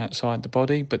last long outside the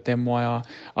body, but then why are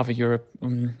other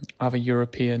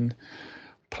European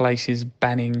places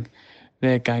banning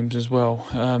their games as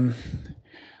well?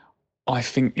 I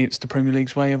think it's the Premier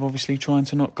League's way of obviously trying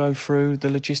to not go through the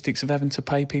logistics of having to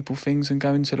pay people things and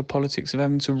go into the politics of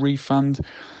having to refund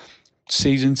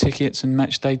season tickets and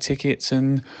match day tickets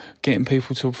and getting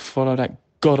people to follow that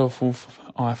god-awful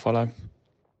I follow.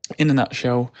 In a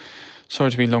nutshell,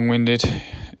 sorry to be long-winded,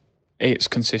 it's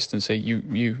consistency.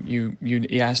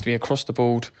 It has to be across the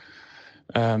board,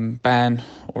 ban,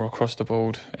 or across the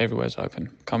board, everywhere's open.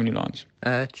 Come on, your lines.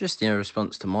 Just in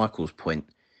response to Michael's point,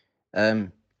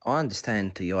 I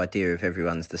understand the idea of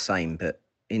everyone's the same, but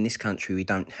in this country we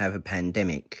don't have a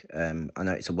pandemic. I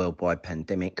know it's a worldwide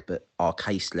pandemic, but our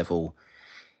case level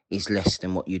is less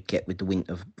than what you'd get with the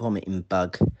winter vomiting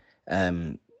bug.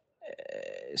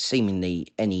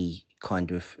 Seemingly any kind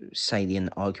of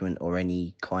salient argument or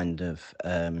any kind of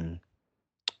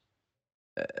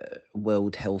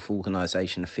World Health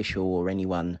Organization official or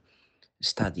anyone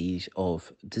studies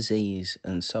of disease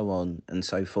and so on and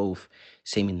so forth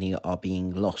seemingly are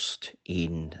being lost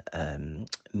in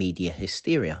media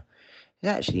hysteria. I've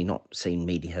actually not seen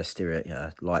media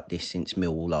hysteria like this since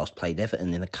Millwall last played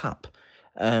Everton in a cup.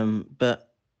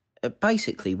 But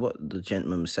basically what the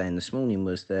gentleman was saying this morning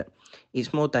was that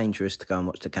it's more dangerous to go and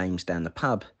watch the games down the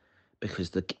pub because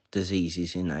the disease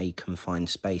is in a confined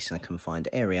space and a confined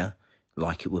area,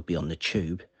 like it would be on the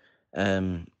tube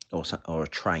or a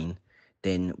train,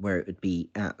 than where it would be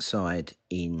outside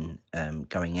in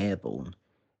going airborne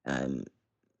at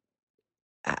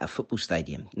a football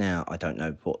stadium. Now, I don't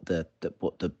know what the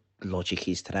logic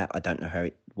is to that. I don't know how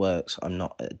it works. I'm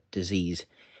not a disease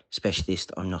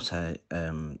specialist. I'm not a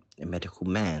medical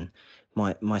man.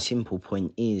 My simple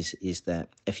point is that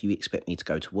if you expect me to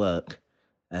go to work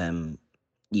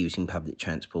using public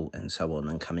transport and so on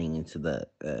and coming into the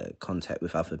contact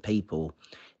with other people,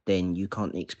 then you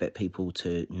can't expect people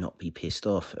to not be pissed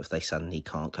off if they suddenly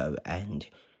can't go and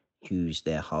use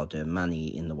their hard-earned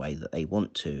money in the way that they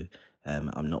want to.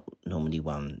 I'm not normally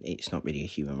one. It's not really a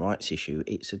human rights issue.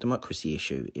 It's a democracy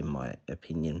issue, in my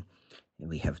opinion.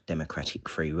 We have democratic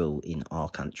free rule in our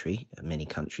country. Many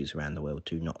countries around the world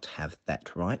do not have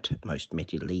that right. Most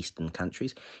Middle Eastern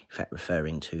countries, in fact,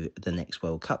 referring to the next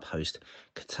World Cup host,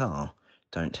 Qatar,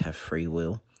 don't have free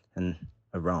will, and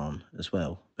Iran as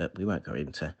well. But we won't go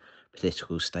into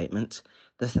political statements.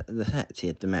 The fact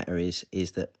of the matter is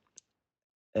that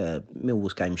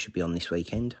Millwall's game should be on this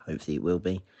weekend. Hopefully it will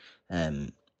be.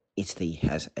 Italy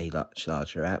has a much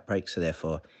larger outbreak, so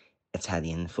therefore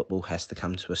Italian football has to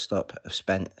come to a stop. If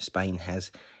Spain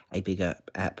has a bigger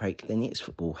outbreak, then its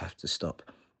football have to stop.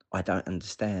 I don't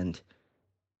understand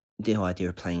the idea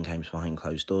of playing games behind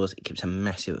closed doors. It gives a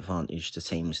massive advantage to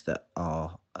teams that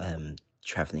are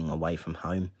travelling away from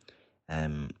home,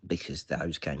 because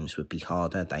those games would be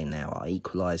harder. They now are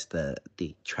equalised.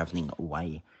 The travelling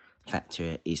away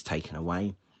factor is taken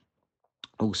away.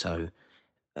 Also,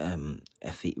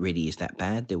 if it really is that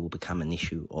bad, there will become an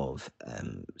issue of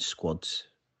squads,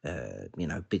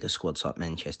 bigger squads like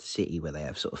Manchester City, where they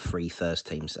have sort of 3 first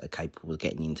teams that are capable of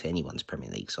getting into anyone's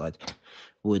Premier League side,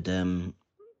 would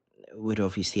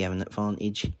obviously have an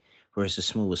advantage. Whereas a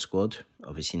smaller squad,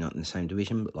 obviously not in the same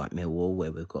division, but like Millwall,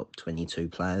 where we've got 22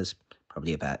 players,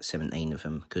 probably about 17 of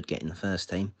them could get in the first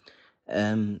team,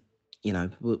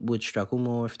 would struggle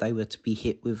more if they were to be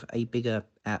hit with a bigger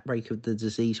outbreak of the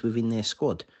disease within their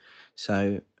squad.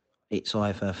 So it's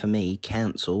either, for me,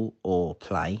 cancel or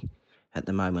play at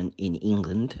the moment in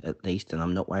England, at least, and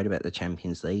I'm not worried about the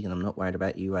Champions League and I'm not worried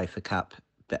about UEFA Cup,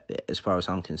 but as far as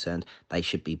I'm concerned, they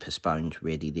should be postponed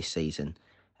really this season.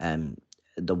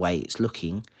 The way it's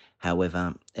looking,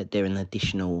 however, they're an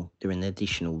additional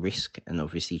risk, and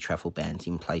obviously travel bans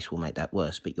in place will make that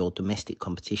worse. But your domestic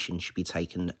competition should be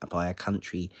taken by a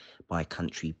country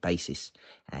basis,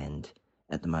 and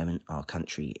at the moment our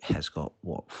country has got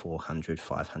 400,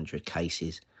 500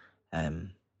 cases,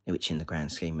 which in the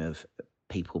grand scheme of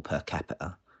people per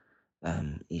capita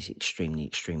is extremely,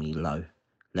 extremely low.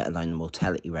 Let alone the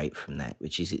mortality rate from that,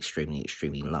 which is extremely,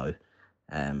 extremely low.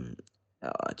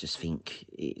 I just think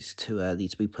it's too early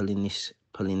to be pulling this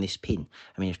pin.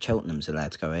 I mean, if Cheltenham's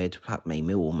allowed to go ahead, fuck me,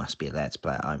 Millwall must be allowed to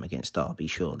play at home against Derby,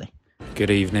 surely.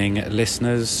 Good evening,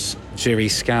 listeners. Jiri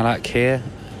Scalak here.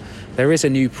 There is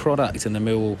a new product in the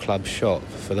Millwall Club shop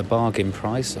for the bargain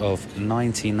price of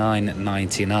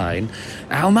 $99.99.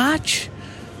 How much?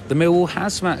 The Millwall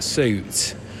hazmat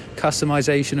suit.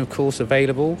 Customisation, of course,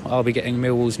 available. I'll be getting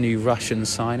Millwall's new Russian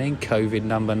signing, COVID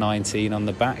number 19 on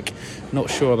the back. Not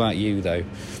sure about you, though.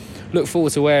 Look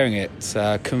forward to wearing it.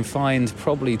 Confined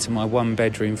probably to my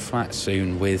 1-bedroom flat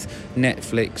soon with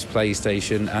Netflix,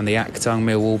 PlayStation and the Actung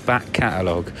Millwall back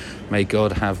catalogue. May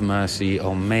God have mercy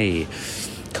on me.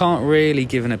 Can't really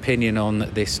give an opinion on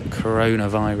this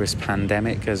coronavirus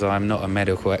pandemic, as I'm not a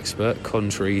medical expert,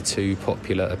 contrary to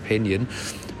popular opinion.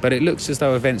 But it looks as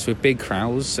though events with big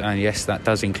crowds, and yes, that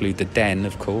does include the Den,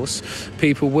 of course,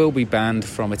 people will be banned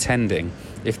from attending.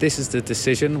 If this is the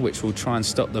decision which will try and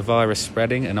stop the virus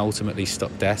spreading and ultimately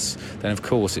stop deaths, then of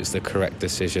course it's the correct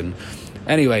decision.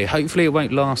 Anyway, hopefully it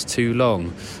won't last too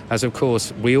long, as of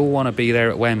course we all want to be there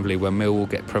at Wembley when Millwall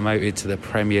get promoted to the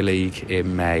Premier League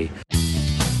in May.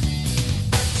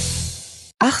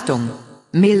 Achtung,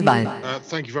 Millwall.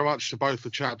 Thank you very much to both the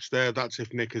chaps there. That's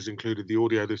if Nick has included the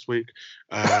audio this week.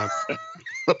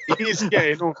 He is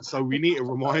getting on, so we need to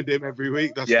remind him every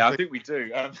week. I think we do.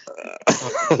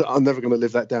 I'm never going to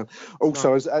live that down.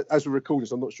 Also, no. as we're recording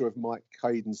this, I'm not sure if Mike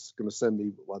Hayden's going to send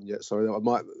me one yet. So I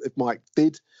might. If Mike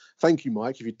did, thank you,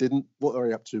 Mike. If you didn't, what are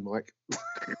you up to, Mike?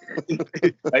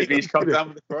 Maybe he's come down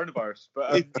with the coronavirus.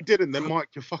 But if you didn't, then Mike,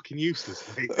 you're fucking useless.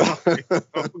 Mate.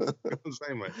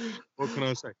 What can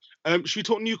I say? Should we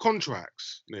talk new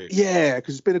contracts, Nick? Yeah,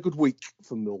 because it's been a good week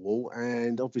for Millwall,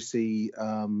 and obviously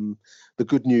the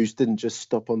good news didn't just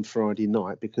stop on Friday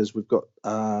night, because we've got,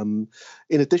 in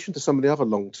addition to some of the other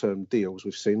long-term deals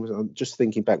we've seen, I'm just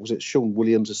thinking back, was it Sean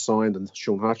Williams has signed and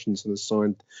Sean Hutchinson has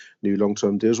signed new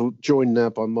long-term deals? We're joined now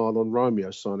by Marlon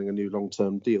Romeo signing a new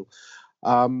long-term deal.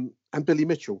 And Billy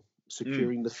Mitchell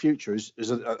securing the future is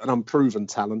an unproven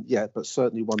talent yet, but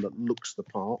certainly one that looks the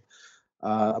part.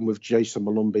 And with Jason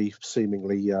Malombi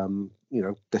seemingly,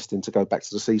 destined to go back to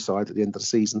the seaside at the end of the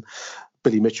season,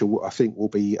 Billy Mitchell, I think, will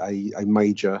be a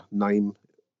major name,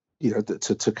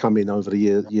 to come in over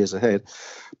the years ahead.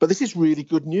 But this is really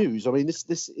good news. I mean,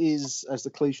 this is, as the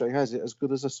cliche has it, as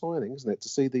good as a signing, isn't it? To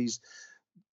see these,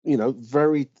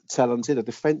 very talented, a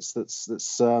defence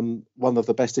that's one of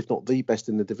the best, if not the best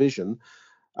in the division,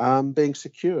 being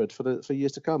secured for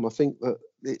years to come. I think that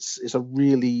it's a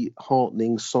really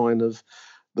heartening sign of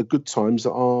the good times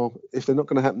that are, if they're not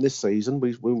going to happen this season,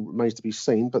 will remain to be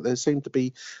seen, but there seem to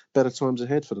be better times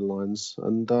ahead for the Lions,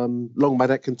 and long may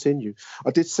that continue.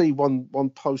 I did see one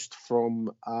post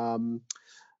from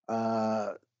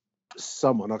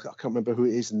someone, I can't remember who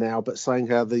it is now, but saying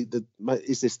how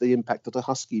is this the impact of the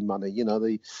Husky money?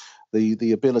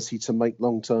 The ability to make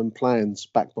long-term plans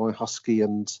backed by Husky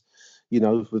and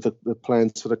with the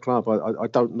plans for the club. I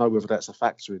don't know whether that's a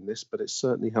factor in this, but it's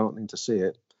certainly heartening to see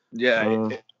it. Yeah,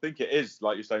 I think it is,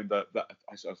 like you're saying, that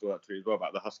I saw that tweet as well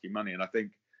about the Husky money, and I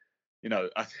think,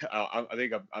 I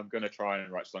think I'm going to try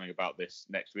and write something about this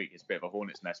next week. It's a bit of a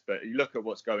hornet's nest, but you look at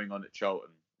what's going on at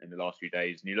Charlton in the last few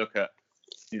days, and you look at,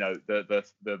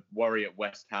 the worry at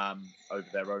West Ham over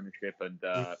their ownership and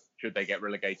should they get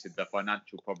relegated, the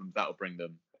financial problems that'll bring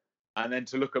them, and then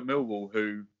to look at Millwall,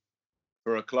 who,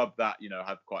 for a club that,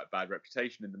 have quite a bad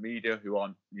reputation in the media, who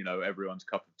aren't, everyone's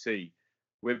cup of tea,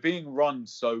 we're being run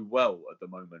so well at the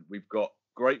moment. We've got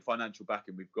great financial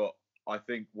backing. We've got, I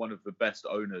think, one of the best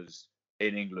owners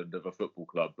in England of a football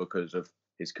club because of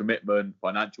his commitment,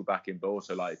 financial backing, but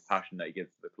also like his passion that he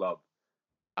gives to the club.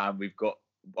 And we've got,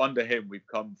 under him, we've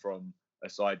come from a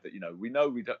side that, we know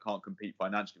we can't compete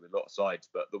financially with a lot of sides,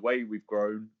 but the way we've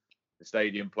grown, the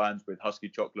stadium plans with Husky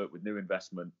Chocolate, with new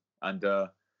investment, and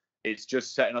it's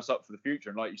just setting us up for the future.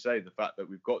 And like you say, the fact that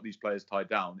we've got these players tied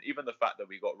down, even the fact that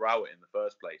we got Rowett in the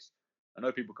first place. I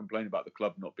know people complain about the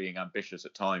club not being ambitious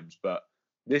at times, but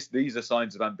these are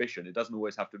signs of ambition. It doesn't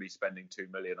always have to be spending 2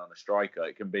 million on a striker.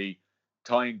 It can be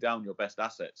tying down your best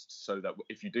assets so that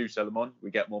if you do sell them on,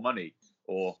 we get more money,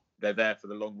 or they're there for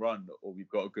the long run, or we've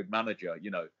got a good manager,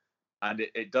 And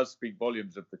it does speak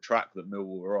volumes of the track that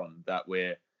Millwall are on, that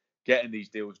we're getting these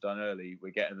deals done early,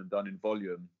 we're getting them done in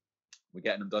volume, we're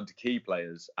getting them done to key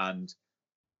players, and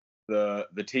the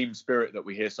team spirit that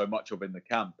we hear so much of in the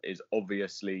camp is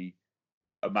obviously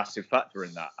a massive factor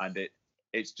in that. And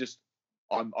it's just,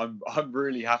 I'm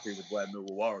really happy with where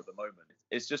Millwall are at the moment.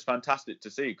 It's just fantastic to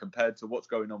see compared to what's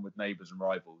going on with neighbours and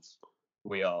rivals.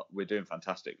 We're doing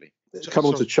fantastically. Come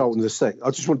on to Charlton in a sec.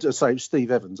 I just wanted to say,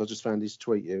 Steve Evans, I just found his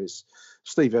tweet here. It's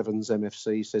Steve Evans,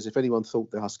 MFC, says, if anyone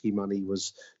thought the Husky money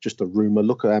was just a rumour,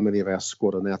 look at how many of our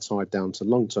squad are now tied down to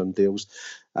long-term deals.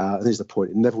 And here's the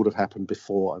point. It never would have happened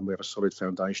before, and we have a solid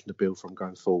foundation to build from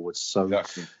going forwards. So,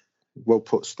 exactly. Well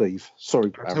put, Steve.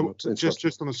 Sorry, Aaron,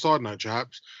 just on a side note,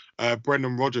 perhaps,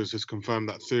 Brendan Rodgers has confirmed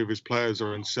that 3 of his players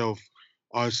are in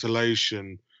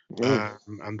self-isolation,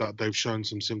 and that they've shown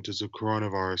some symptoms of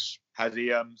coronavirus. Has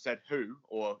he said who,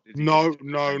 or no?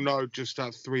 Just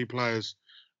that 3 players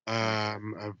have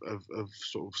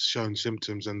sort of shown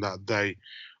symptoms and that they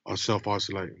are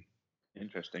self-isolating.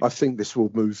 Interesting. I think this will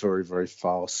move very, very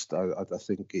fast. I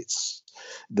think it's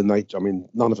the nature. I mean,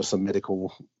 none of us are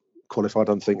medical qualified.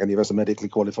 I don't think any of us are medically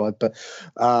qualified, but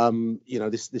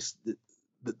there's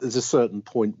a certain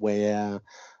point where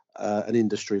an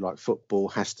industry like football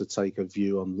has to take a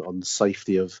view on the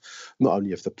safety of not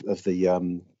only of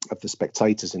the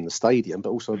spectators in the stadium, but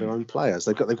also their own players.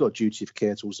 They've got a duty of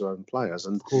care towards their own players,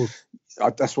 and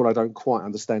that's what I don't quite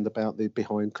understand about the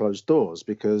behind closed doors.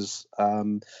 Because I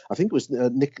think it was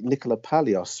Nicola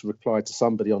Palios replied to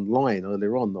somebody online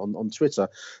earlier on Twitter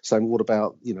saying, "What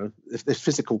about if there's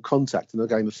physical contact in a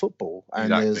game of football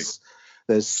and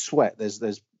there's sweat,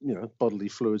 there's bodily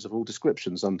fluids of all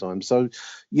descriptions sometimes. So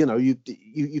you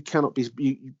cannot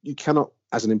you cannot,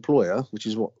 as an employer, which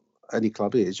is what any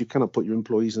club is, you cannot put your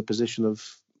employees in a position of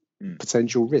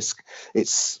potential risk.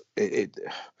 It's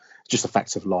just a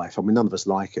fact of life. I mean, none of us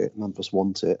like it, none of us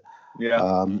want it.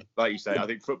 Yeah, like you say, I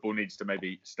think football needs to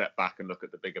maybe step back and look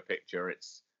at the bigger picture.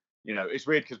 It's it's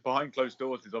weird because behind closed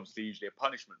doors is obviously usually a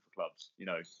punishment for clubs.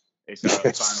 It's a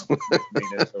fan or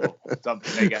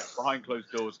something they get behind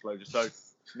closed doors closure. So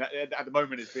at the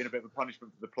moment, it's been a bit of a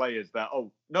punishment for the players that,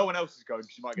 no one else is going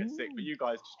because you might get sick, but you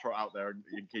guys just trot out there and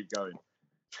you can keep going.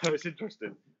 So it's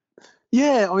interesting.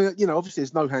 Yeah, I mean, obviously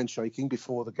there's no handshaking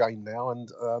before the game now, and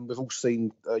we've all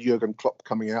seen Jurgen Klopp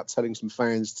coming out telling some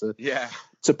fans to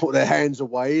put their hands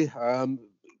away,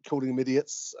 calling them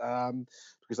idiots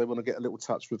because they want to get a little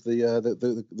touch with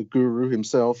the guru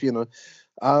himself.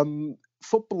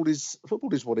 Football is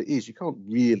what it is. You can't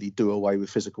really do away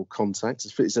with physical contact.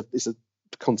 It's a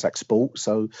contact sport,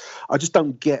 so I just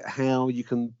don't get how you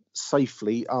can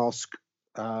safely ask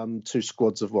 2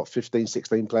 squads of 15,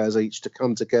 16 players each to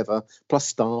come together, plus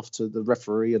staff, to the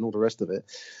referee and all the rest of it,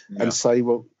 and say,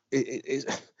 well, you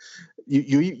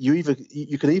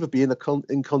can either be in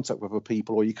contact with other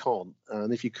people or you can't,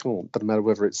 and if you can't, doesn't matter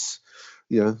whether it's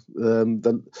from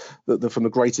the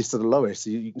greatest to the lowest,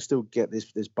 you can still get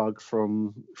this bug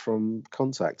from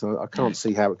contact. I can't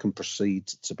see how it can proceed,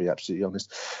 to be absolutely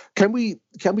honest. Can we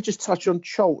just touch on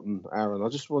Charlton, Aaron? I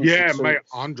just want mate,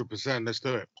 100%. Let's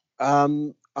do it.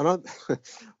 And I'm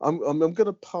going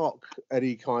to park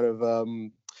any kind of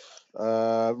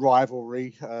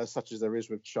rivalry such as there is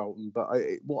with Charlton, but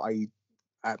what a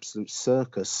absolute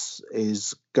circus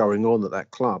is going on at that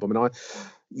club. I mean,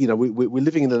 we're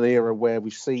living in an era where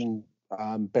we've seen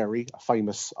Bury, a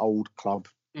famous old club,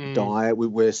 die.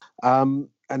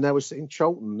 And now we're seeing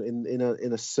Charlton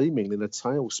in a seemingly in a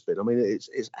tailspin. I mean,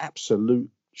 it's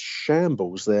absolute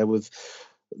shambles there with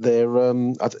their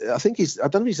I think I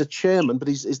don't know if he's a chairman, but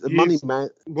he's the money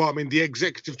man. Well, I mean, the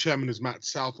executive chairman is Matt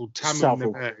Southall. Tamu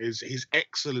Namer is His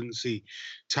Excellency.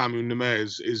 Tamu Namer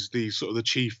is the sort of the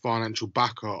chief financial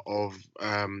backer of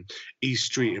East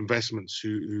Street Investments,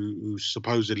 who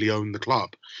supposedly own the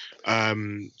club.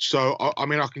 So I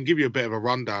mean, I can give you a bit of a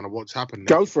rundown of what's happened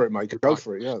there. Go for it, mate. Go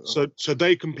for it. Yeah. So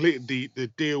they completed the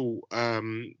deal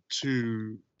to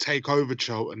take over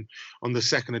Charlton on the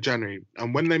 2nd of January.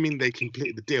 And when they mean they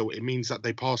completed the deal, it means that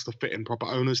they passed the fit and proper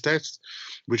owners test,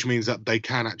 which means that they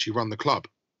can actually run the club.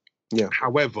 Yeah.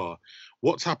 However,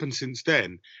 what's happened since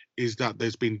then is that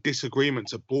there's been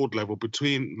disagreements at board level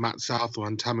between Matt Southall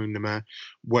and Tamu Nimer,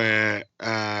 where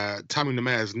Tamu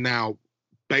Nimer has now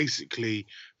basically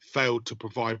failed to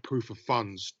provide proof of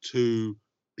funds to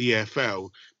the EFL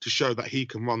to show that he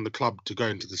can run the club to go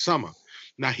into the summer.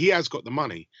 Now, he has got the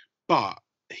money, but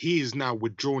he has now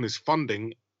withdrawn his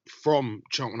funding from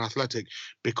Charlton Athletic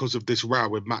because of this row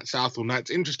with Matt Southall. Now,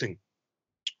 it's interesting.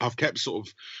 I've kept sort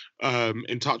of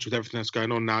in touch with everything that's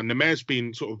going on now. Nimer's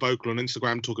been sort of vocal on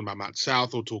Instagram, talking about Matt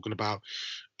Southall, talking about,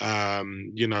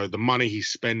 the money he's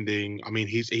spending. I mean,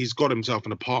 he's got himself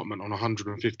an apartment on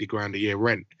 150 grand a year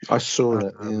rent. I saw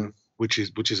that, yeah. Which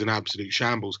is an absolute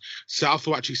shambles.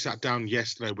 Southall actually sat down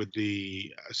yesterday with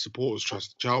the Supporters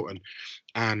Trust of Charlton,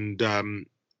 and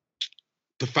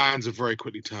the fans have very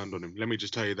quickly turned on him. Let me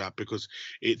just tell you that, because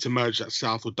it's emerged that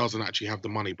Southall doesn't actually have the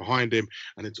money behind him,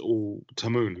 and it's all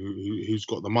Tamoon who's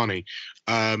got the money.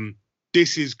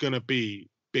 This is going to be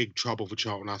big trouble for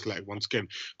Charlton Athletic once again.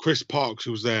 Chris Parks,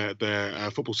 who was their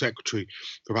football secretary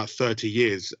for about 30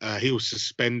 years, he was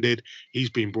suspended. He's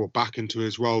been brought back into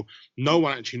his role. No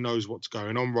one actually knows what's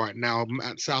going on right now.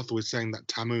 Matt Southall is saying that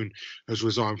Tamoon has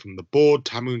resigned from the board.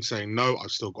 Tamoon saying, no,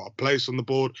 I've still got a place on the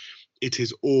board. It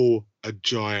is all a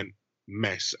giant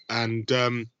mess. And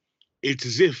it's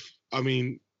as if,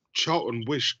 Charlton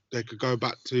wish they could go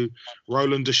back to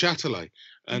Roland de Châtelet.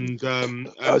 And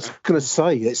I was going to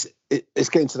say, it's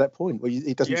getting to that point where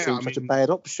it doesn't seem such a bad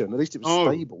option. At least it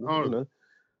was stable,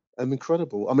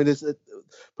 incredible. I mean, there's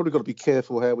probably got to be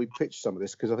careful how we pitch some of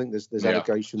this, because I think there's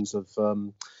allegations of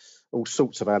all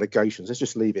sorts of allegations. Let's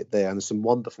just leave it there. And there's some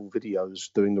wonderful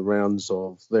videos doing the rounds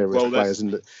of various players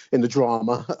in the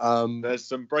drama. There's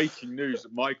some breaking news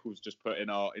that Michael's just put in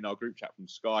our group chat from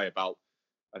Sky about,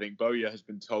 I think Bowyer has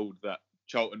been told that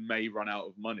Charlton may run out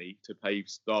of money to pay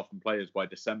staff and players by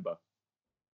December.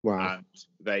 Wow. And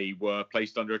they were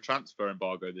placed under a transfer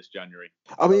embargo this January.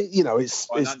 I mean, it's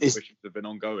issues have been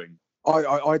ongoing.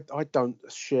 I don't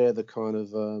share the kind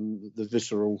of the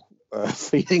visceral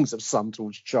feelings of some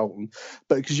towards Charlton,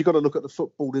 but because you've got to look at the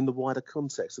football in the wider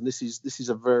context, and this is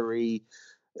a very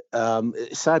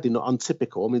sadly not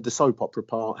untypical. I mean, the soap opera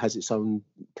part has its own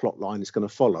plot line it's going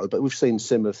to follow, but we've seen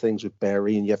similar things with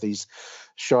Bury, and you have these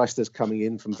shysters coming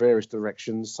in from various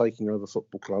directions, taking over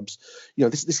football clubs.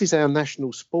 This is our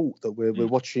national sport that we're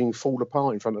watching fall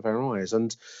apart in front of our eyes,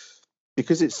 and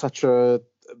because it's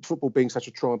football being such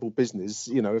a tribal business,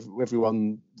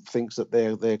 everyone thinks that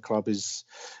their club is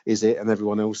it, and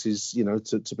everyone else is,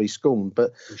 to be scorned.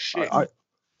 But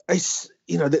there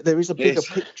is a bigger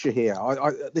picture here.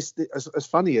 This as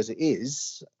funny as it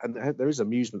is, and there is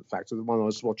amusement factor. The one I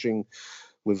was watching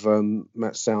with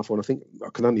Matt Southall, and I think I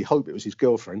can only hope it was his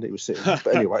girlfriend he was sitting with.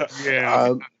 But anyway,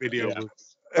 video.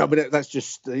 I mean, that's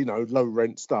just low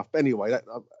rent stuff. But anyway,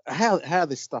 how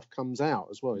this stuff comes out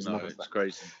as well is it's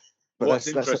crazy. But what's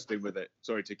interesting with it,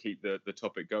 sorry to keep the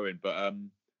topic going, but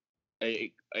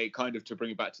it kind of, to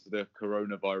bring it back to the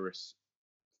coronavirus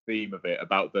theme of it,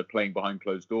 about the playing behind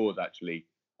closed doors, actually,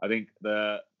 I think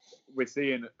we're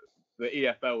seeing the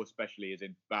EFL especially is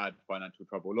in bad financial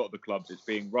trouble. A lot of the clubs, it's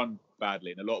being run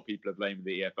badly, and a lot of people are blaming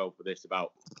the EFL for this,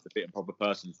 about the fit and proper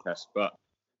persons test. But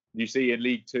you see in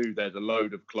League Two, there's a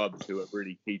load of clubs who are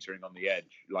really teetering on the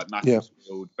edge, like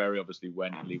Macclesfield. Bury obviously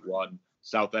went in League One.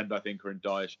 Southend, I think, are in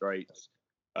dire straits.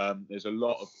 There's a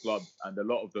lot of clubs, and a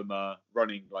lot of them are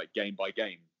running like game by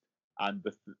game. And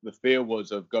the fear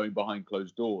was of going behind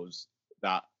closed doors,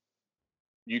 that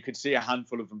you could see a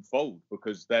handful of them fold,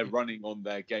 because they're running on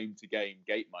their game-to-game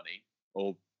gate money,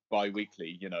 or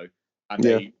bi-weekly, and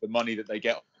the money that they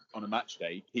get on a match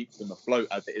day keeps them afloat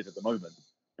as it is at the moment,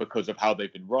 because of how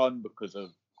they've been run, because of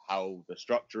how the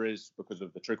structure is, because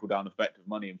of the trickle-down effect of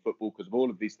money in football, because of all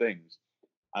of these things.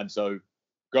 And so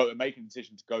making a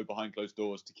decision to go behind closed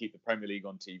doors to keep the Premier League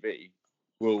on TV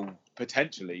will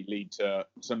potentially lead to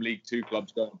some League Two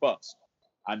clubs going bust.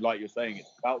 And like you're saying,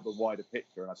 it's about the wider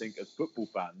picture. And I think as football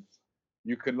fans,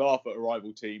 you can laugh at a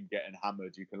rival team getting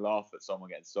hammered. You can laugh at someone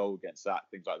getting sold, getting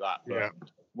sacked, things like that. But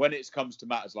when it comes to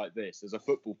matters like this, as a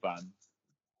football fan,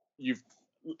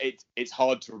 it's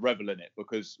hard to revel in it,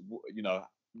 because,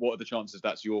 what are the chances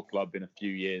that's your club in a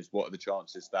few years? What are the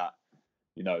chances that,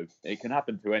 it can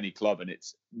happen to any club, and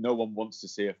no one wants to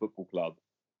see a football club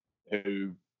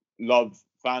who love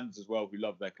fans as well, who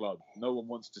love their club. No one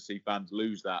wants to see fans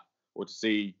lose that, or to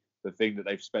see the thing that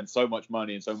they've spent so much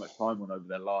money and so much time on over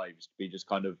their lives to be just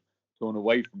kind of torn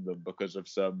away from them because of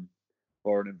some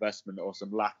foreign investment or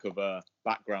some lack of a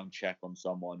background check on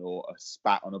someone or a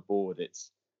spat on a board.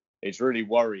 It's really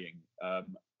worrying.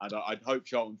 And I'd hope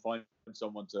Charlton find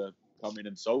someone to come in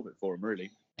and solve it for him,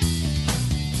 really.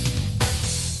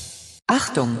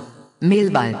 Achtung,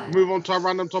 Millwall. Move on to our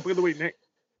random topic of the week, Nick.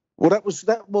 Well,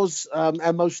 that was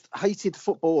our most hated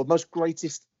football, or most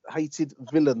greatest hated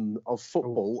villain of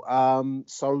football.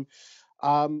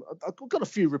 I've got a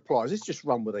few replies. Let's just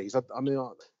run with these. I mean,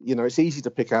 it's easy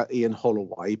to pick out Ian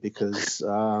Holloway because,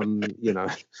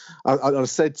 I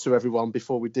said to everyone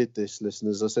before we did this,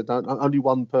 listeners, I said only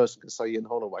one person can say Ian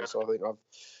Holloway, so I think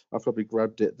I've probably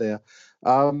grabbed it there.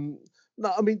 No,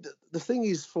 I mean, the thing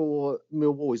is for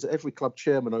Millwall is that every club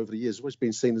chairman over the years has always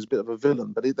been seen as a bit of a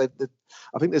villain. But I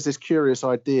think there's this curious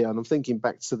idea, and I'm thinking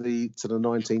back to the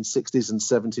 1960s and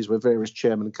 70s where various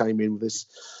chairmen came in with this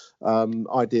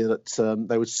idea that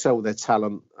they would sell their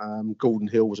talent. Gordon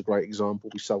Hill was a great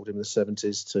example. We sold him in the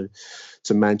 70s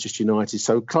to Manchester United.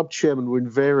 So club chairmen were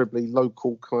invariably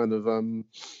local kind of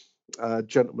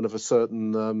gentlemen of a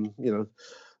certain,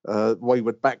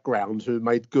 wayward background who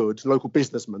made good, local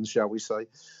businessmen, shall we say.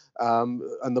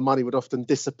 And the money would often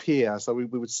disappear. So we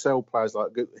would sell players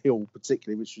like Hill,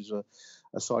 particularly, which was a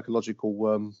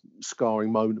psychological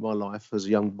scarring moment in my life as a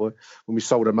young boy, when we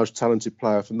sold our most talented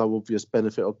player for no obvious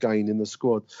benefit or gain in the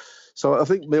squad. So I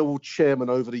think Millwall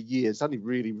chairman over the years, only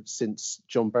really since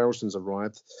John Barrelson's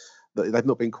arrived, that they've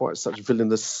not been quite such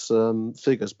villainous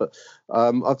figures. But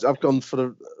I've gone for a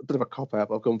bit of a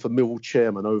cop-out. I've gone for Millwall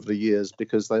chairman over the years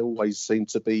because they always seem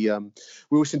to be, we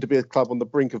always seem to be a club on the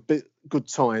brink of good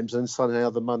times, and somehow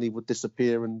the money would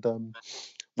disappear and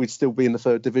we'd still be in the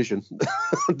third division,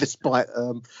 despite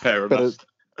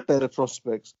better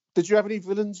prospects. Did you have any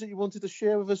villains that you wanted to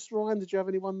share with us, Ryan? Did you have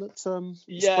anyone that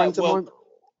sprang to mind?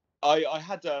 I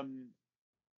had,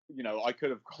 I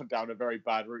could have gone down a very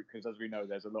bad route because, as we know,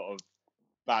 there's a lot of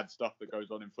bad stuff that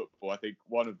goes on in football. I think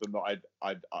one of them that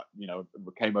I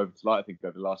came over to light, I think,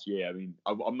 over the last year. I mean,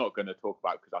 I'm not going to talk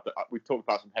about because we've talked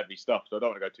about some heavy stuff, so I don't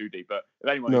want to go too deep. But if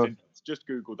anyone is interested, just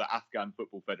Google the Afghan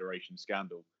Football Federation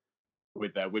scandal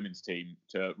with their women's team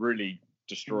to really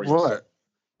destroy. Right.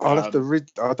 I'll have to read.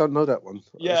 I don't know that one.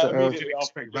 Yeah, immediately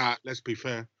expect that. Let's be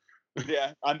fair.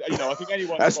 Yeah, and I think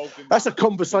anyone involved in that's a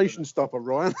conversation stopper,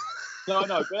 Ryan. No,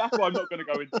 but that's why I'm not going to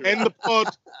go into it. End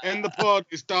the pod.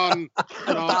 It's done.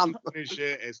 Finish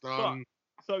it. It's done.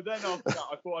 So then after that,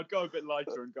 I thought I'd go a bit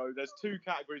lighter and go, there's two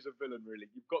categories of villain, really.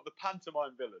 You've got the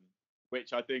pantomime villain,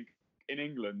 which I think in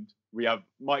England, we have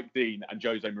Mike Dean and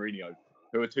Jose Mourinho,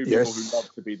 who are two people who love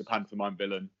to be the pantomime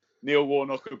villain. Neil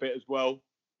Warnock a bit as well.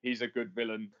 He's a good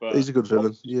villain. He's a good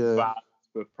villain, yeah.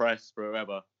 For press, for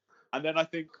whoever. And then I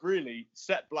think, really,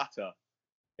 Sepp Blatter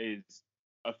is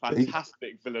a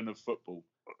fantastic villain of football.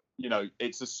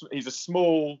 He's a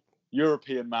small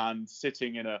European man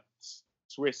sitting in a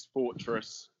Swiss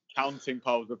fortress, counting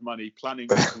piles of money, planning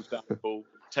people's downfall,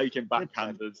 taking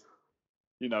backhanders.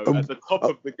 At the top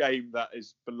of the game that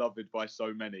is beloved by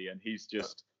so many, and he's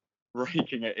just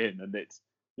raking it in. And it's,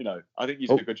 I think he's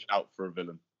a good shout for a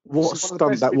villain. What a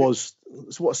stunt that was!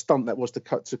 What a stunt that was to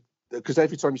cut to. Because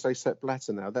every time you say Sepp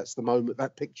Blatter now, that's the moment,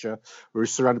 that picture where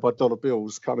he's surrounded by dollar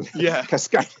bills, kind of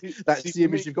cascade. That's the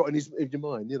image you've got in your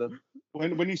mind,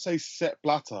 When you say Sepp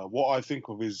Blatter, what I think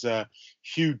of is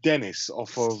Hugh Dennis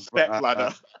off of Step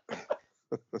Ladder.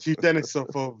 Hugh Dennis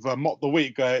off of Mock the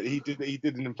Week. He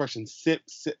did an impression, Step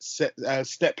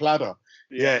Ladder.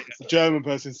 Yeah, it's a German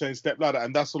person saying Step Ladder,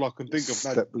 and that's all I can think of.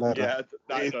 Step Ladder. Yeah,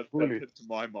 that does come to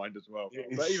my mind as well.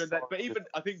 But even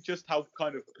I think just how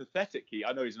kind of pathetic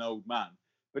I know he's an old man,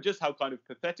 but just how kind of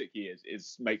pathetic he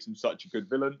is makes him such a good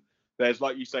villain. There's,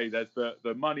 like you say, there's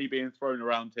the money being thrown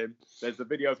around him. There's the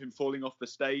video of him falling off the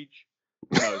stage.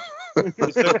 It's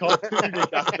the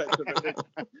cartoonic aspect of it.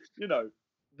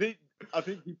 I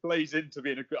think he plays into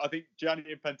being a good. I think Gianni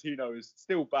Infantino is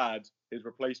still bad, his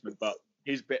replacement, but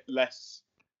he's a bit less,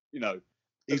 he's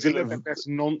a little bit less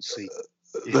noncy.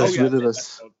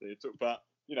 But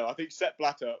I think Sepp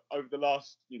Blatter over the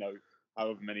last,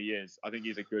 however many years, I think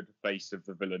he's a good face of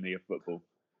the villainy of football.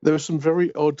 There were some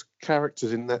very odd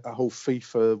characters in that whole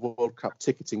FIFA World Cup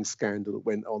ticketing scandal that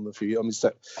went on a few years.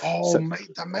 The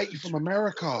mate from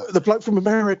America. The bloke from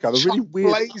America, the really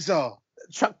weird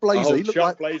Chuck Blazer. He looked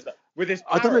Chuck Blazer with his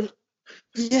parrot.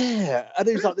 And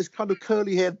he was like this kind of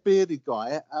curly-haired, bearded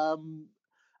guy.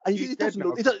 And He's it dead doesn't now.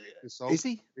 look. Is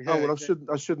he? Yeah, Oh well, yeah.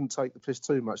 I shouldn't take the piss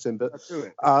too much then. But Do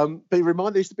it. but it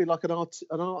reminded, there used to be like an art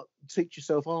teach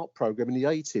yourself art program in the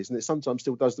 80s, and it sometimes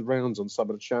still does the rounds on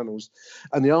some of the channels.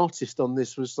 And the artist on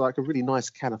this was like a really nice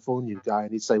Californian guy,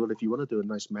 and he'd say, well, if you want to do a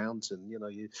nice mountain, you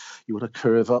want to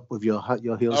curve up with your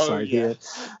hillside here.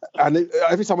 And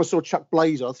every time I saw Chuck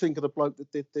Blazer, I think of the bloke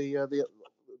that did the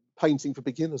Painting for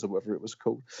Beginners or whatever it was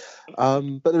called.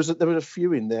 But there were a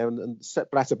few in there, and Sepp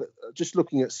Blatter. But just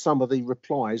looking at some of the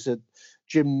replies,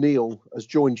 Jim Neal has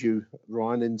joined you,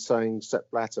 Ryan, in saying Sepp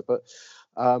Blatter. But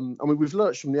I mean, we've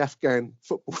lurched from the Afghan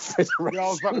Football Federation. Yeah, I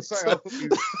was about to say, I thought you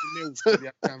Neal to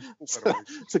the Afghan Football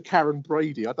Federation. To Karen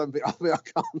Brady. I can't.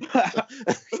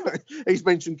 He's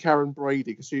mentioned Karen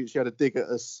Brady because she had a dig at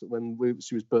us when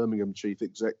she was Birmingham chief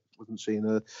exec, wasn't she, in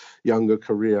her younger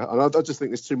career? And I just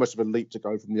think there's too much of a leap to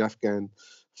go from the Afghan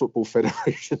Football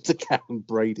Federation to Karen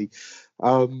Brady.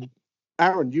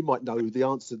 Aaron, you might know the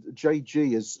answer.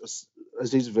 JG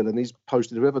as his villain, he's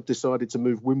posted whoever decided to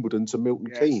move Wimbledon to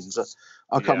Milton Keynes.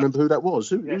 I can't remember who that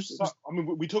was. I mean,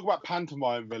 we talk about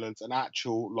pantomime villains and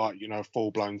actual,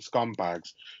 full-blown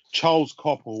scumbags. Charles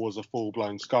Koppel was a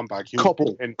full-blown scumbag.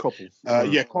 Koppel.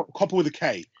 Koppel with a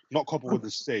K, not Koppel with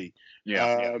a C.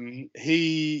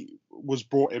 He was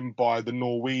brought in by the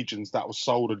Norwegians. That was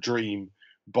sold a dream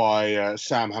by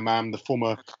Sam Hammam, the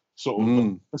former sort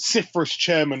of vociferous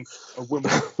chairman of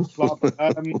Wimbledon Club,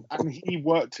 and he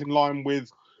worked in line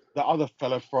with the other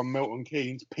fella from Milton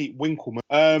Keynes, Pete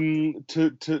Winkleman,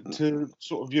 to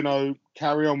sort of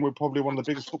carry on with probably one of the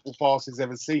biggest football farces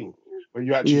ever seen, where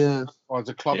you actually as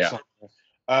a club side.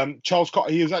 Charles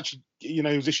Cotter, he was actually he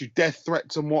was issued death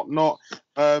threats and whatnot.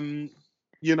 I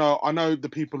know the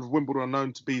people of Wimbledon are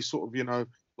known to be sort of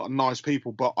nice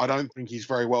people, but I don't think he's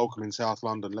very welcome in South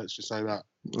London. Let's just say that.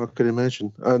 I can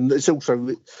imagine, and it's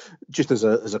also just as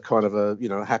a kind of a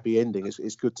happy ending.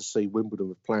 It's good to see Wimbledon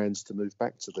with plans to move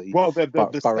back to the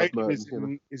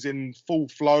stadium is in full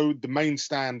flow. The main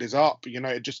stand is up.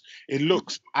 It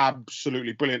looks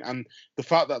absolutely brilliant, and the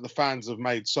fact that the fans have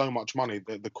made so much money,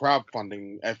 the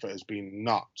crowdfunding effort has been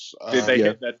nuts. Did they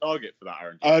hit their target for that,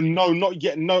 Aaron? No, not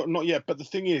yet. No, not yet. But the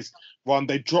thing is, Ron,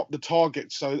 they dropped the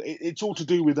target, so it's all to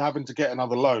do with having to get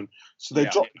another loan. So they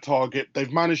dropped the target.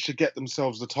 They've managed to get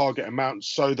themselves the target amount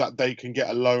so that they can get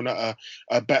a loan at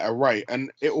a better rate,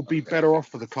 and it will be better off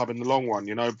for the club in the long run,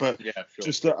 But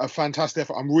just a fantastic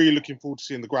effort. I'm really looking forward to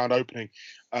seeing the ground opening.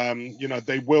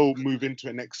 They will move into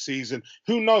it next season.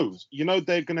 Who knows?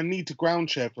 They're going to need to ground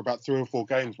share for about 3 or 4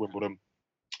 games, Wimbledon.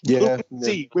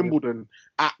 See Wimbledon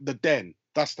at the Den.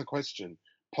 That's the question.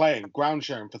 Playing ground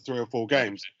sharing for 3 or 4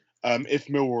 games. If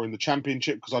Millwall are in the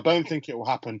Championship, because I don't think it will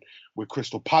happen with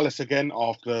Crystal Palace again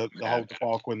after the whole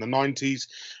debacle in the 90s.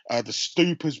 The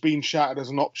Stoop has been shouted as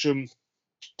an option.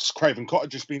 Craven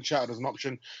Cottage has been shouted as an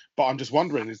option. But I'm just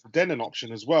wondering, is the Den an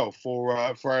option as well for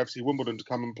AFC Wimbledon to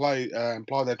come and play and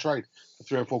ply their trade for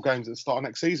 3 or 4 games at the start of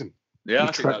next season? Yeah,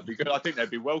 I think that'd be good. I think they'd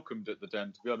be welcomed at the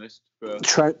Den, to be honest.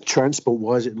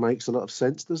 Transport-wise, it makes a lot of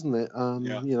sense, doesn't it? And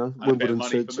Wimbledon a bit of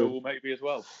money for Millwall maybe as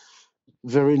well.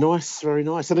 Very nice, very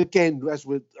nice. And again, as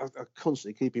I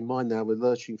constantly keep in mind now, we're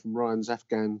lurching from Ryan's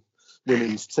Afghan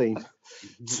women's team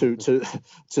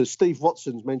to Steve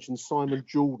Watson's mentioned Simon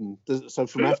Jordan. So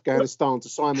from Afghanistan to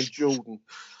Simon Jordan.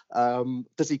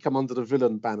 Does he come under the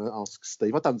villain banner? Asks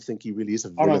Steve. I don't think he really is a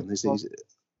villain.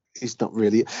 He's not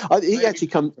really. He actually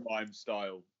comes to mime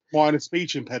style. Minor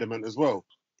speech impediment as well.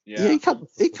 Yeah,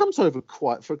 he comes over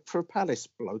quite for a Palace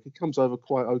bloke. He comes over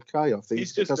quite okay, I think.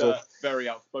 He's just very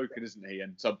outspoken, isn't he?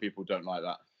 And some people don't like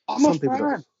that.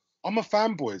 I'm a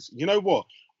fan, boys. You know what?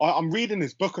 I'm reading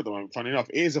this book at the moment. Funny enough,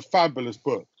 it is a fabulous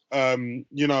book.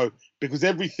 Because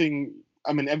everything.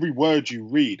 I mean, every word you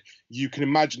read, you can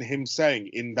imagine him saying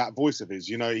in that voice of his.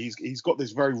 He's got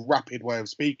this very rapid way of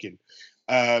speaking,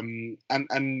 and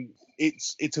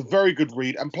it's a very good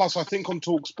read. And plus, I think on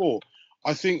TalkSport,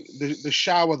 I think the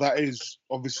shower that is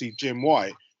obviously Jim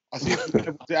White, I think he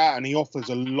levels it out and he offers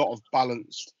a lot of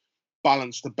balanced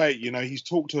debate. He's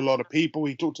talked to a lot of people.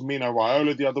 He talked to Mino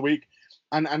Raiola the other week,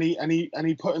 and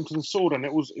he put him to the sword, and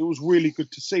it was really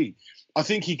good to see. I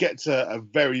think he gets a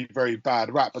very, very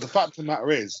bad rap, but the fact of the matter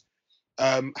is,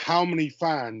 how many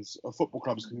fans of football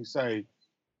clubs can you say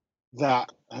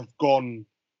that have gone?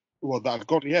 Well, that have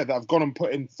gone and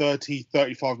put in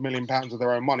 30-35 million pounds of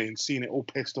their own money and seen it all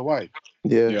pissed away.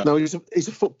 Yeah. No, he's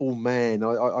a football man.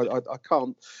 I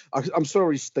can't. I'm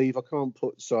sorry, Steve. I can't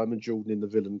put Simon Jordan in the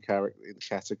villain character in the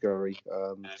category.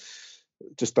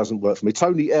 just doesn't work for me.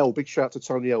 Tony L, big shout out to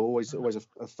Tony L, always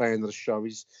a fan of the show.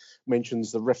 He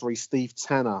mentions the referee Steve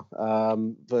Tanner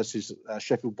versus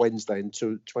Sheffield Wednesday in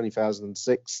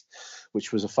 2006,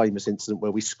 which was a famous incident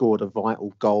where we scored a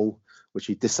vital goal, which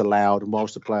he disallowed, and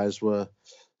whilst the players were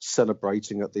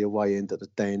celebrating at the away end at the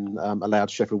Den,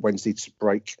 allowed Sheffield Wednesday to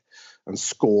break and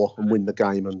score and win the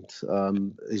game,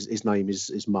 and his name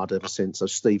is mud ever since. So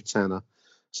Steve Tanner,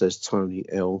 says Tony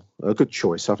L. A good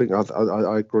choice. I think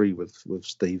I agree with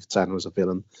Steve Tanner as a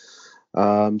villain.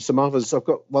 Some others. I've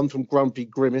got one from Grumpy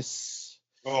Grimace.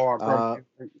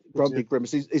 Grumpy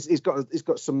Grimace. He's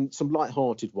got some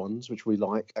light-hearted ones which we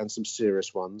like, and some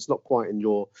serious ones. Not quite in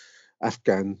your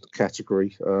Afghan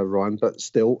category, Ryan, but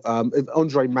still.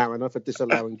 Andre Mariner for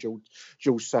disallowing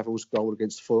George Saville's goal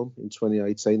against Fulham in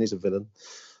 2018. He's a villain.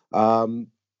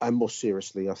 And more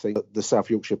seriously, I think the South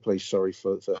Yorkshire Police, for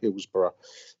Hillsborough,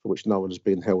 for which no one has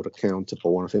been held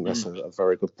accountable. And I think that's a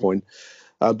very good point.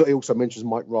 But he also mentions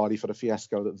Mike Riley for the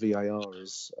fiasco that VAR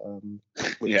is,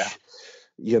 which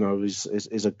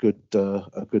is a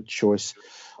good choice.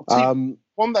 One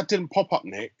that didn't pop up,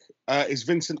 Nick, is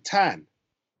Vincent Tan.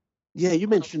 Yeah, you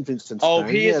mentioned Vincent. Oh, Tan.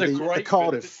 he is a great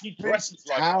Cardiff. Vincent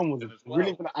Tan was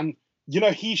really good, and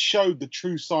he showed the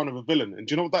true sign of a villain. And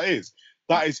do you know what that is?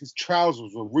 That is, his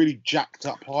trousers were really jacked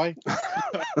up high.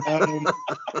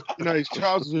 His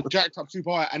trousers were jacked up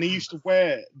super high, and he used to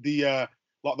wear the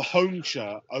the home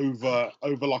shirt over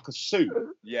like a suit.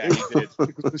 Yeah, he did.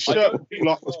 Because the shirt would be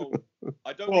like.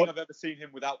 I don't think I've ever seen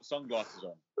him without sunglasses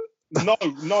on. No.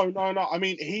 I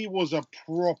mean, he was a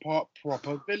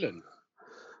proper villain.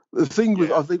 The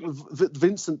thing I think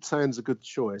Vincent Tan's a good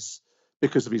choice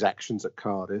because of his actions at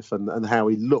Cardiff and how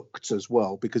he looked as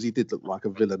well, because he did look like a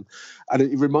villain. And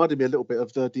it reminded me a little bit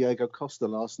of Diego Costa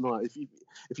last night.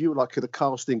 If you were like the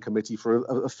casting committee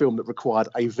for a film that required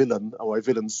a villain or a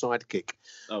villain sidekick,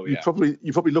 you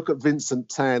probably look at Vincent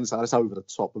Tan, so that's over the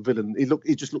top, a villain.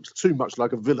 He just looks too much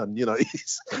like a villain,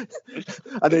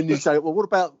 And then you say, well, what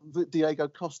about Diego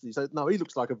Costa? You say, no, he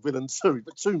looks like a villain too,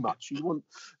 but too much. You want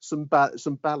some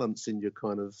balance in your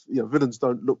kind of, villains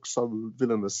don't look so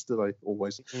villainous, do they?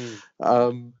 Always.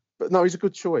 But no, he's a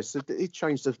good choice. He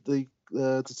changed the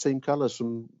team colours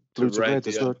from blue to red.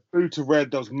 Blue to red,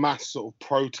 does mass sort of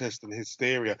protest and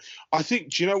hysteria. I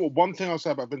think, do you know what? One thing I'll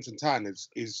say about Vincent Tan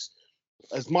is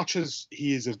as much as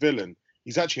he is a villain,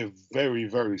 he's actually a very,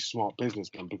 very smart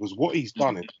businessman, because what he's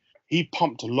done is he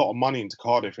pumped a lot of money into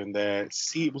Cardiff in their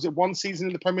was it one season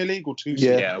in the Premier League or two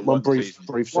seasons? Yeah, one brief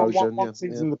sojourn. One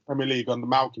season in the Premier League under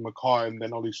Malcolm Mackay and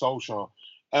then Ollie Solskjaer.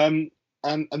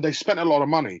 And they spent a lot of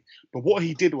money. But what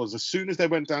he did was, as soon as they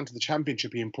went down to the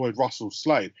Championship, he employed Russell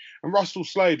Slade. And Russell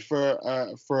Slade, for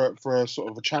a sort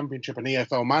of a Championship and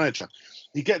EFL manager,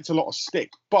 he gets a lot of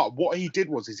stick. But what he did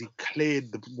was he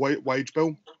cleared the wage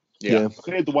bill. Yeah.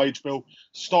 Cleared the wage bill,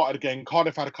 started again.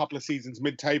 Cardiff had a couple of seasons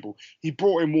mid-table. He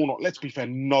brought in Warnock. Let's be fair,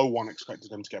 no one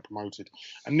expected them to get promoted.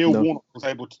 And Neil Warnock was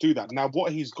able to do that. Now,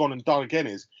 what he's gone and done again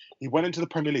is he went into the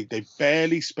Premier League. They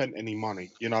barely spent any money,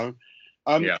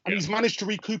 And he's managed to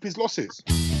recoup his losses.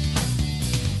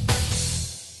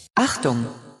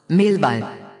 Achtung,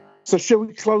 Millwall. So shall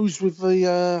we close with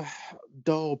the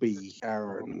Derby,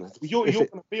 Aaron? You're going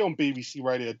to be on BBC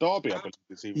Radio Derby, I believe,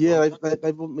 this evening. Yeah,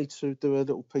 they want me to do a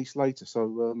little piece later,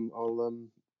 so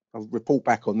I'll report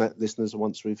back on that, listeners,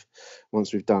 once we've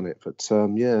done it. But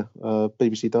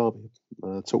BBC Derby.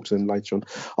 Talk to them later on.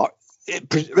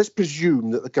 Let's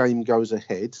presume that the game goes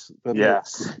ahead. But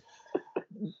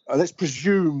let's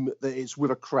presume that it's with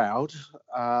a crowd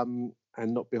and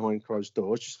not behind closed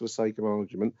doors, just for the sake of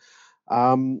argument.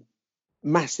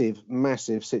 Massive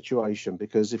situation,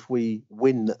 because if we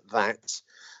win that,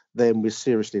 then we're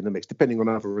seriously in the mix, depending on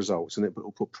other results, and it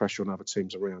will put pressure on other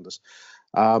teams around us.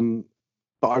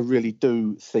 But I really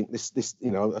do think this,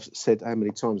 I've said how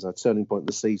many times now, turning point of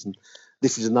the season,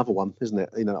 this is another one, isn't it?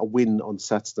 A win on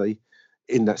Saturday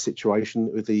in that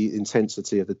situation with the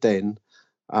intensity of the Den.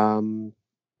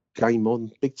 Game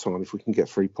on big time if we can get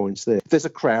 3 points there. If there's a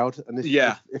crowd, and if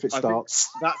it starts,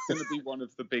 that's going to be one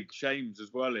of the big shames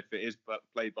as well. If it is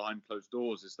played behind closed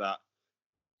doors, is that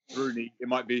Rooney, it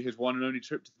might be his one and only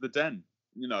trip to the Den.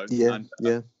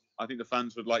 I think the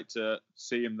fans would like to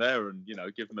see him there and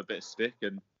give him a bit of stick.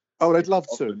 And they'd love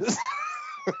to.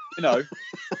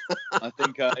 I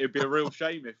think it'd be a real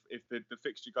shame if the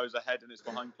fixture goes ahead and it's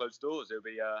behind closed doors. It'd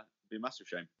be a massive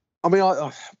shame. I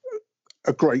mean,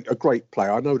 a great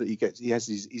player. I know that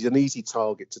he's an easy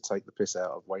target to take the piss out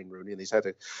of, Wayne Rooney, and he's had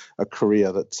a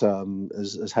career that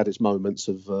has had its moments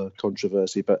of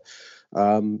controversy. But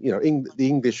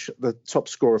the top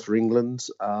scorer for England,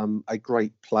 a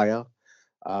great player.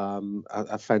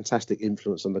 a fantastic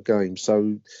influence on the game.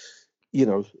 So, you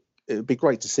know, it would be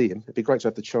great to see him. It'd be great to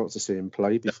have the chance to see him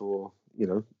play before, you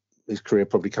know, his career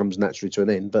probably comes naturally to an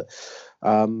end. But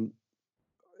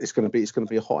it's going to be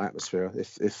a hot atmosphere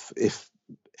if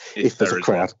there's a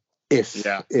crowd. If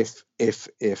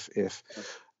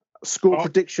score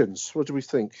predictions. What do we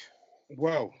think?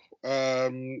 Well,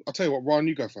 I'll tell you what, Ryan,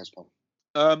 you go first, pal.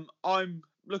 I'm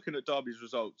looking at Derby's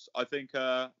results. I think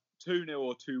 2-0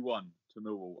 or 2-1 to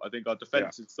Millwall. I think our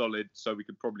defence is solid, so we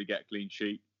could probably get a clean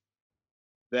sheet.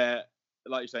 They're,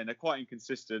 like you're saying, they're quite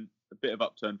inconsistent, a bit of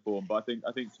upturned form, but I think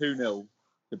 2-0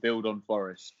 to build on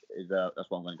Forest is that's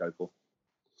what I'm going to go for.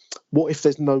 What if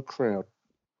there's no crowd?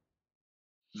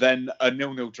 Then a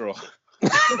 0-0 draw.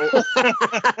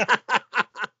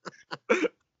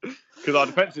 Because our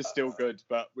defence is still good,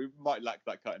 but we might lack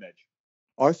that cutting edge.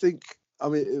 I think. I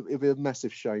mean, it'd be a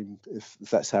massive shame if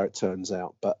that's how it turns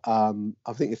out. But I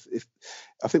think if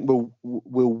we'll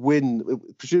win,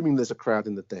 presuming there's a crowd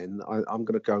in the Den. I'm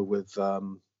going to go with a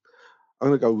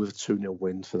 2-0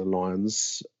 win for the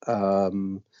Lions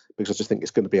because I just think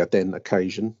it's going to be a Den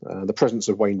occasion. The presence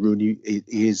of Wayne Rooney,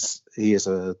 he is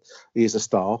a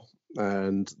star,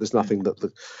 and there's nothing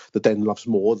that the Den loves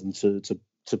more than to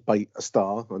bait a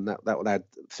star, and that would add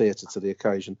theatre to the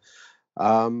occasion.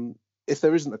 If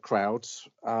there isn't a crowd,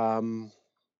 I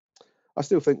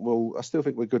still think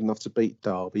we're good enough to beat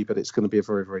Derby, but it's going to be a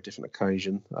very, very different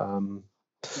occasion.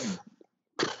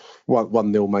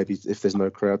 1-0 maybe if there's no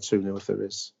crowd, 2-0 if there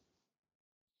is.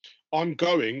 I'm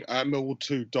going Millwall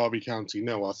 2, Derby County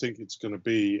 0. I think it's going to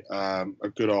be a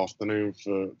good afternoon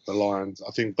for the Lions.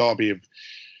 I think Derby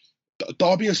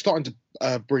are starting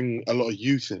to bring a lot of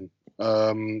youth in.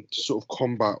 Sort of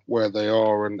combat where they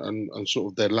are and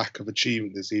sort of their lack of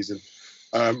achievement this season.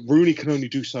 Rooney can only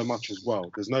do so much as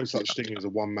well. There's no such thing as a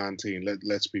one-man team,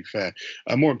 let's be fair.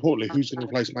 More importantly, who's going to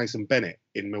replace Mason Bennett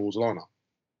in Millwall's lineup?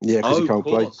 Yeah, because he can't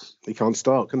play. He can't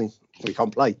start, can he? He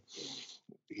can't play.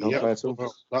 Well,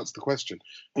 that's the question.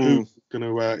 Who's going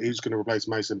to replace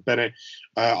Mason Bennett?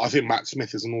 I think Matt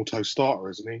Smith is an auto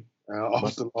starter, isn't he?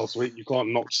 After last week, you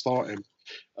can't not start him.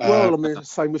 Well, I mean,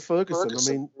 same with Ferguson. I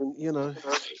mean, you know,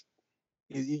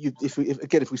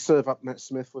 if we serve up Matt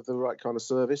Smith with the right kind of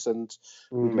service, and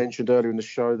we mentioned earlier in the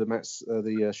show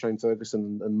the Shane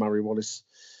Ferguson and Murray Wallace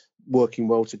working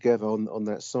well together on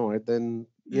that side, then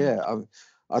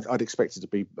I'd expect it to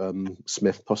be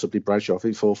Smith, possibly Bradshaw. I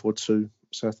think 4-4-2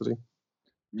 Saturday.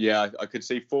 Yeah, I could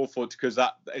see 4-4 because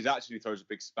that actually throws a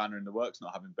big spanner in the works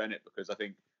not having Bennett, because I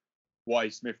think why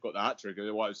Smith got the hat-trick,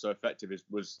 why it was so effective,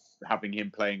 was having him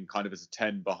playing kind of as a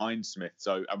 10 behind Smith.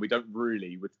 So, and we don't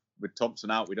really, with Thompson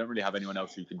out, we don't really have anyone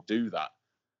else who can do that.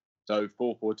 So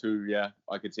 4-4-2, yeah,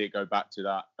 I could see it go back to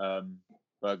that.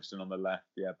 Ferguson on the left,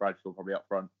 yeah, Bradshaw probably up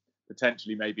front.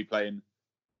 Potentially maybe playing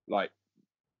like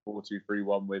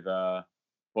 4-2-3-1 with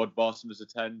Bodvarsson as a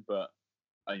 10, but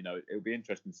you know, it'll be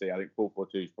interesting to see. I think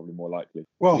 4-4-2 is probably more likely.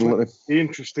 Well, the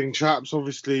interesting chaps.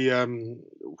 Obviously,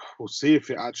 we'll see if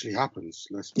it actually happens.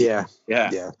 Yeah.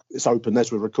 It's open as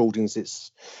we're recording.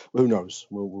 Who knows?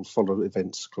 We'll follow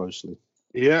events closely.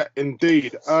 Yeah,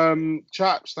 indeed.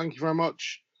 Chaps, thank you very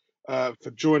much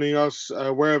for joining us.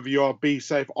 Wherever you are, be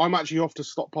safe. I'm actually off to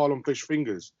stockpile on fish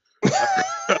fingers.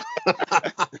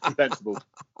 Sensible.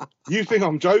 You think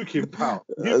I'm joking, pal?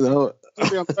 No.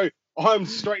 I'm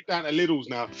straight down to Lidl's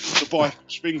now to buy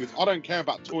fish fingers. I don't care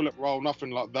about toilet roll,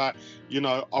 nothing like that. You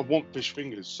know, I want fish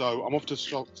fingers, so I'm off to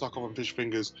stock off on fish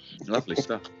fingers. Lovely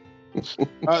stuff.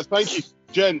 Thank you,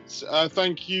 gents.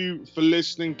 Thank you for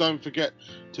listening. Don't forget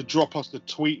to drop us a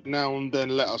tweet now and then.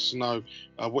 Let us know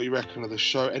what you reckon of the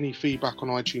show. Any feedback on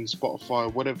iTunes,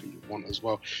 Spotify, whatever you want as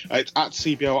well. It's at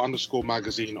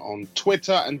CBL_magazine on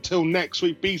Twitter. Until next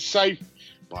week, be safe.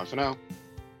 Bye for now.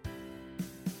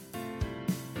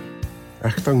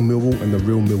 Achtung Millwall and the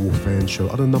Real Millwall Fan Show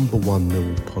are the #1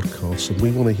 Millwall podcast, and we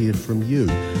want to hear from you.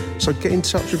 So get in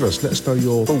touch with us. Let us know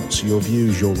your thoughts, your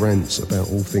views, your rants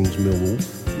about all things Millwall.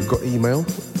 We've got email,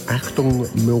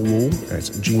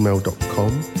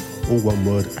 achtungmillwall@gmail.com. All one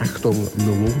word,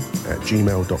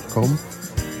 achtungmillwall@gmail.com.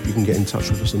 You can get in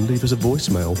touch with us and leave us a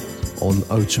voicemail on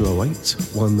 0208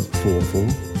 144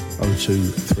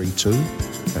 0232.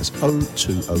 That's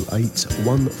 0208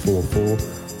 144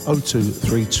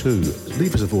 0232.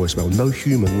 Leave us a voicemail. No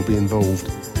human will be involved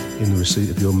in the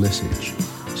receipt of your message.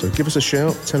 So give us a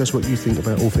shout. Tell us what you think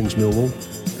about all things Millwall,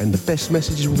 and the best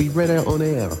messages will be read out on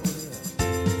air.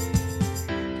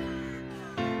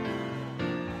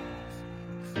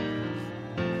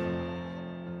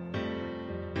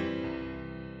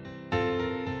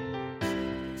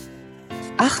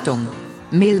 Achtung,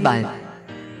 Millwall.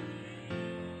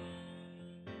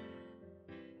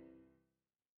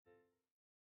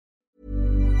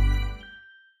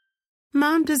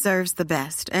 Mom deserves the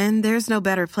best, and there's no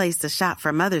better place to shop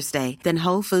for Mother's Day than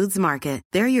Whole Foods Market.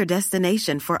 They're your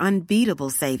destination for unbeatable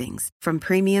savings, from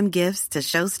premium gifts to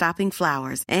show-stopping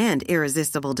flowers and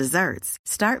irresistible desserts.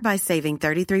 Start by saving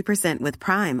 33% with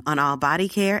Prime on all body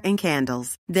care and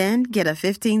candles. Then get a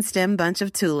 15-stem bunch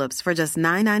of tulips for just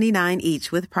 $9.99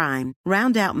 each with Prime.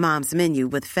 Round out Mom's menu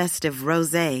with festive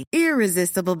rosé,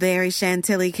 irresistible berry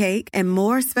chantilly cake, and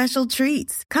more special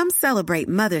treats. Come celebrate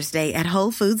Mother's Day at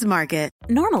Whole Foods Market.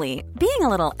 Normally, being a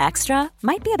little extra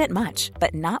might be a bit much,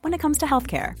 but not when it comes to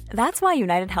healthcare. That's why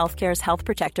United Healthcare's Health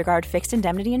Protector Guard fixed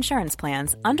indemnity insurance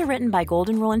plans, underwritten by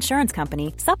Golden Rule Insurance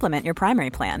Company, supplement your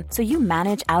primary plan so you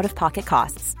manage out-of-pocket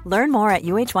costs. Learn more at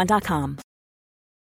UH1.com.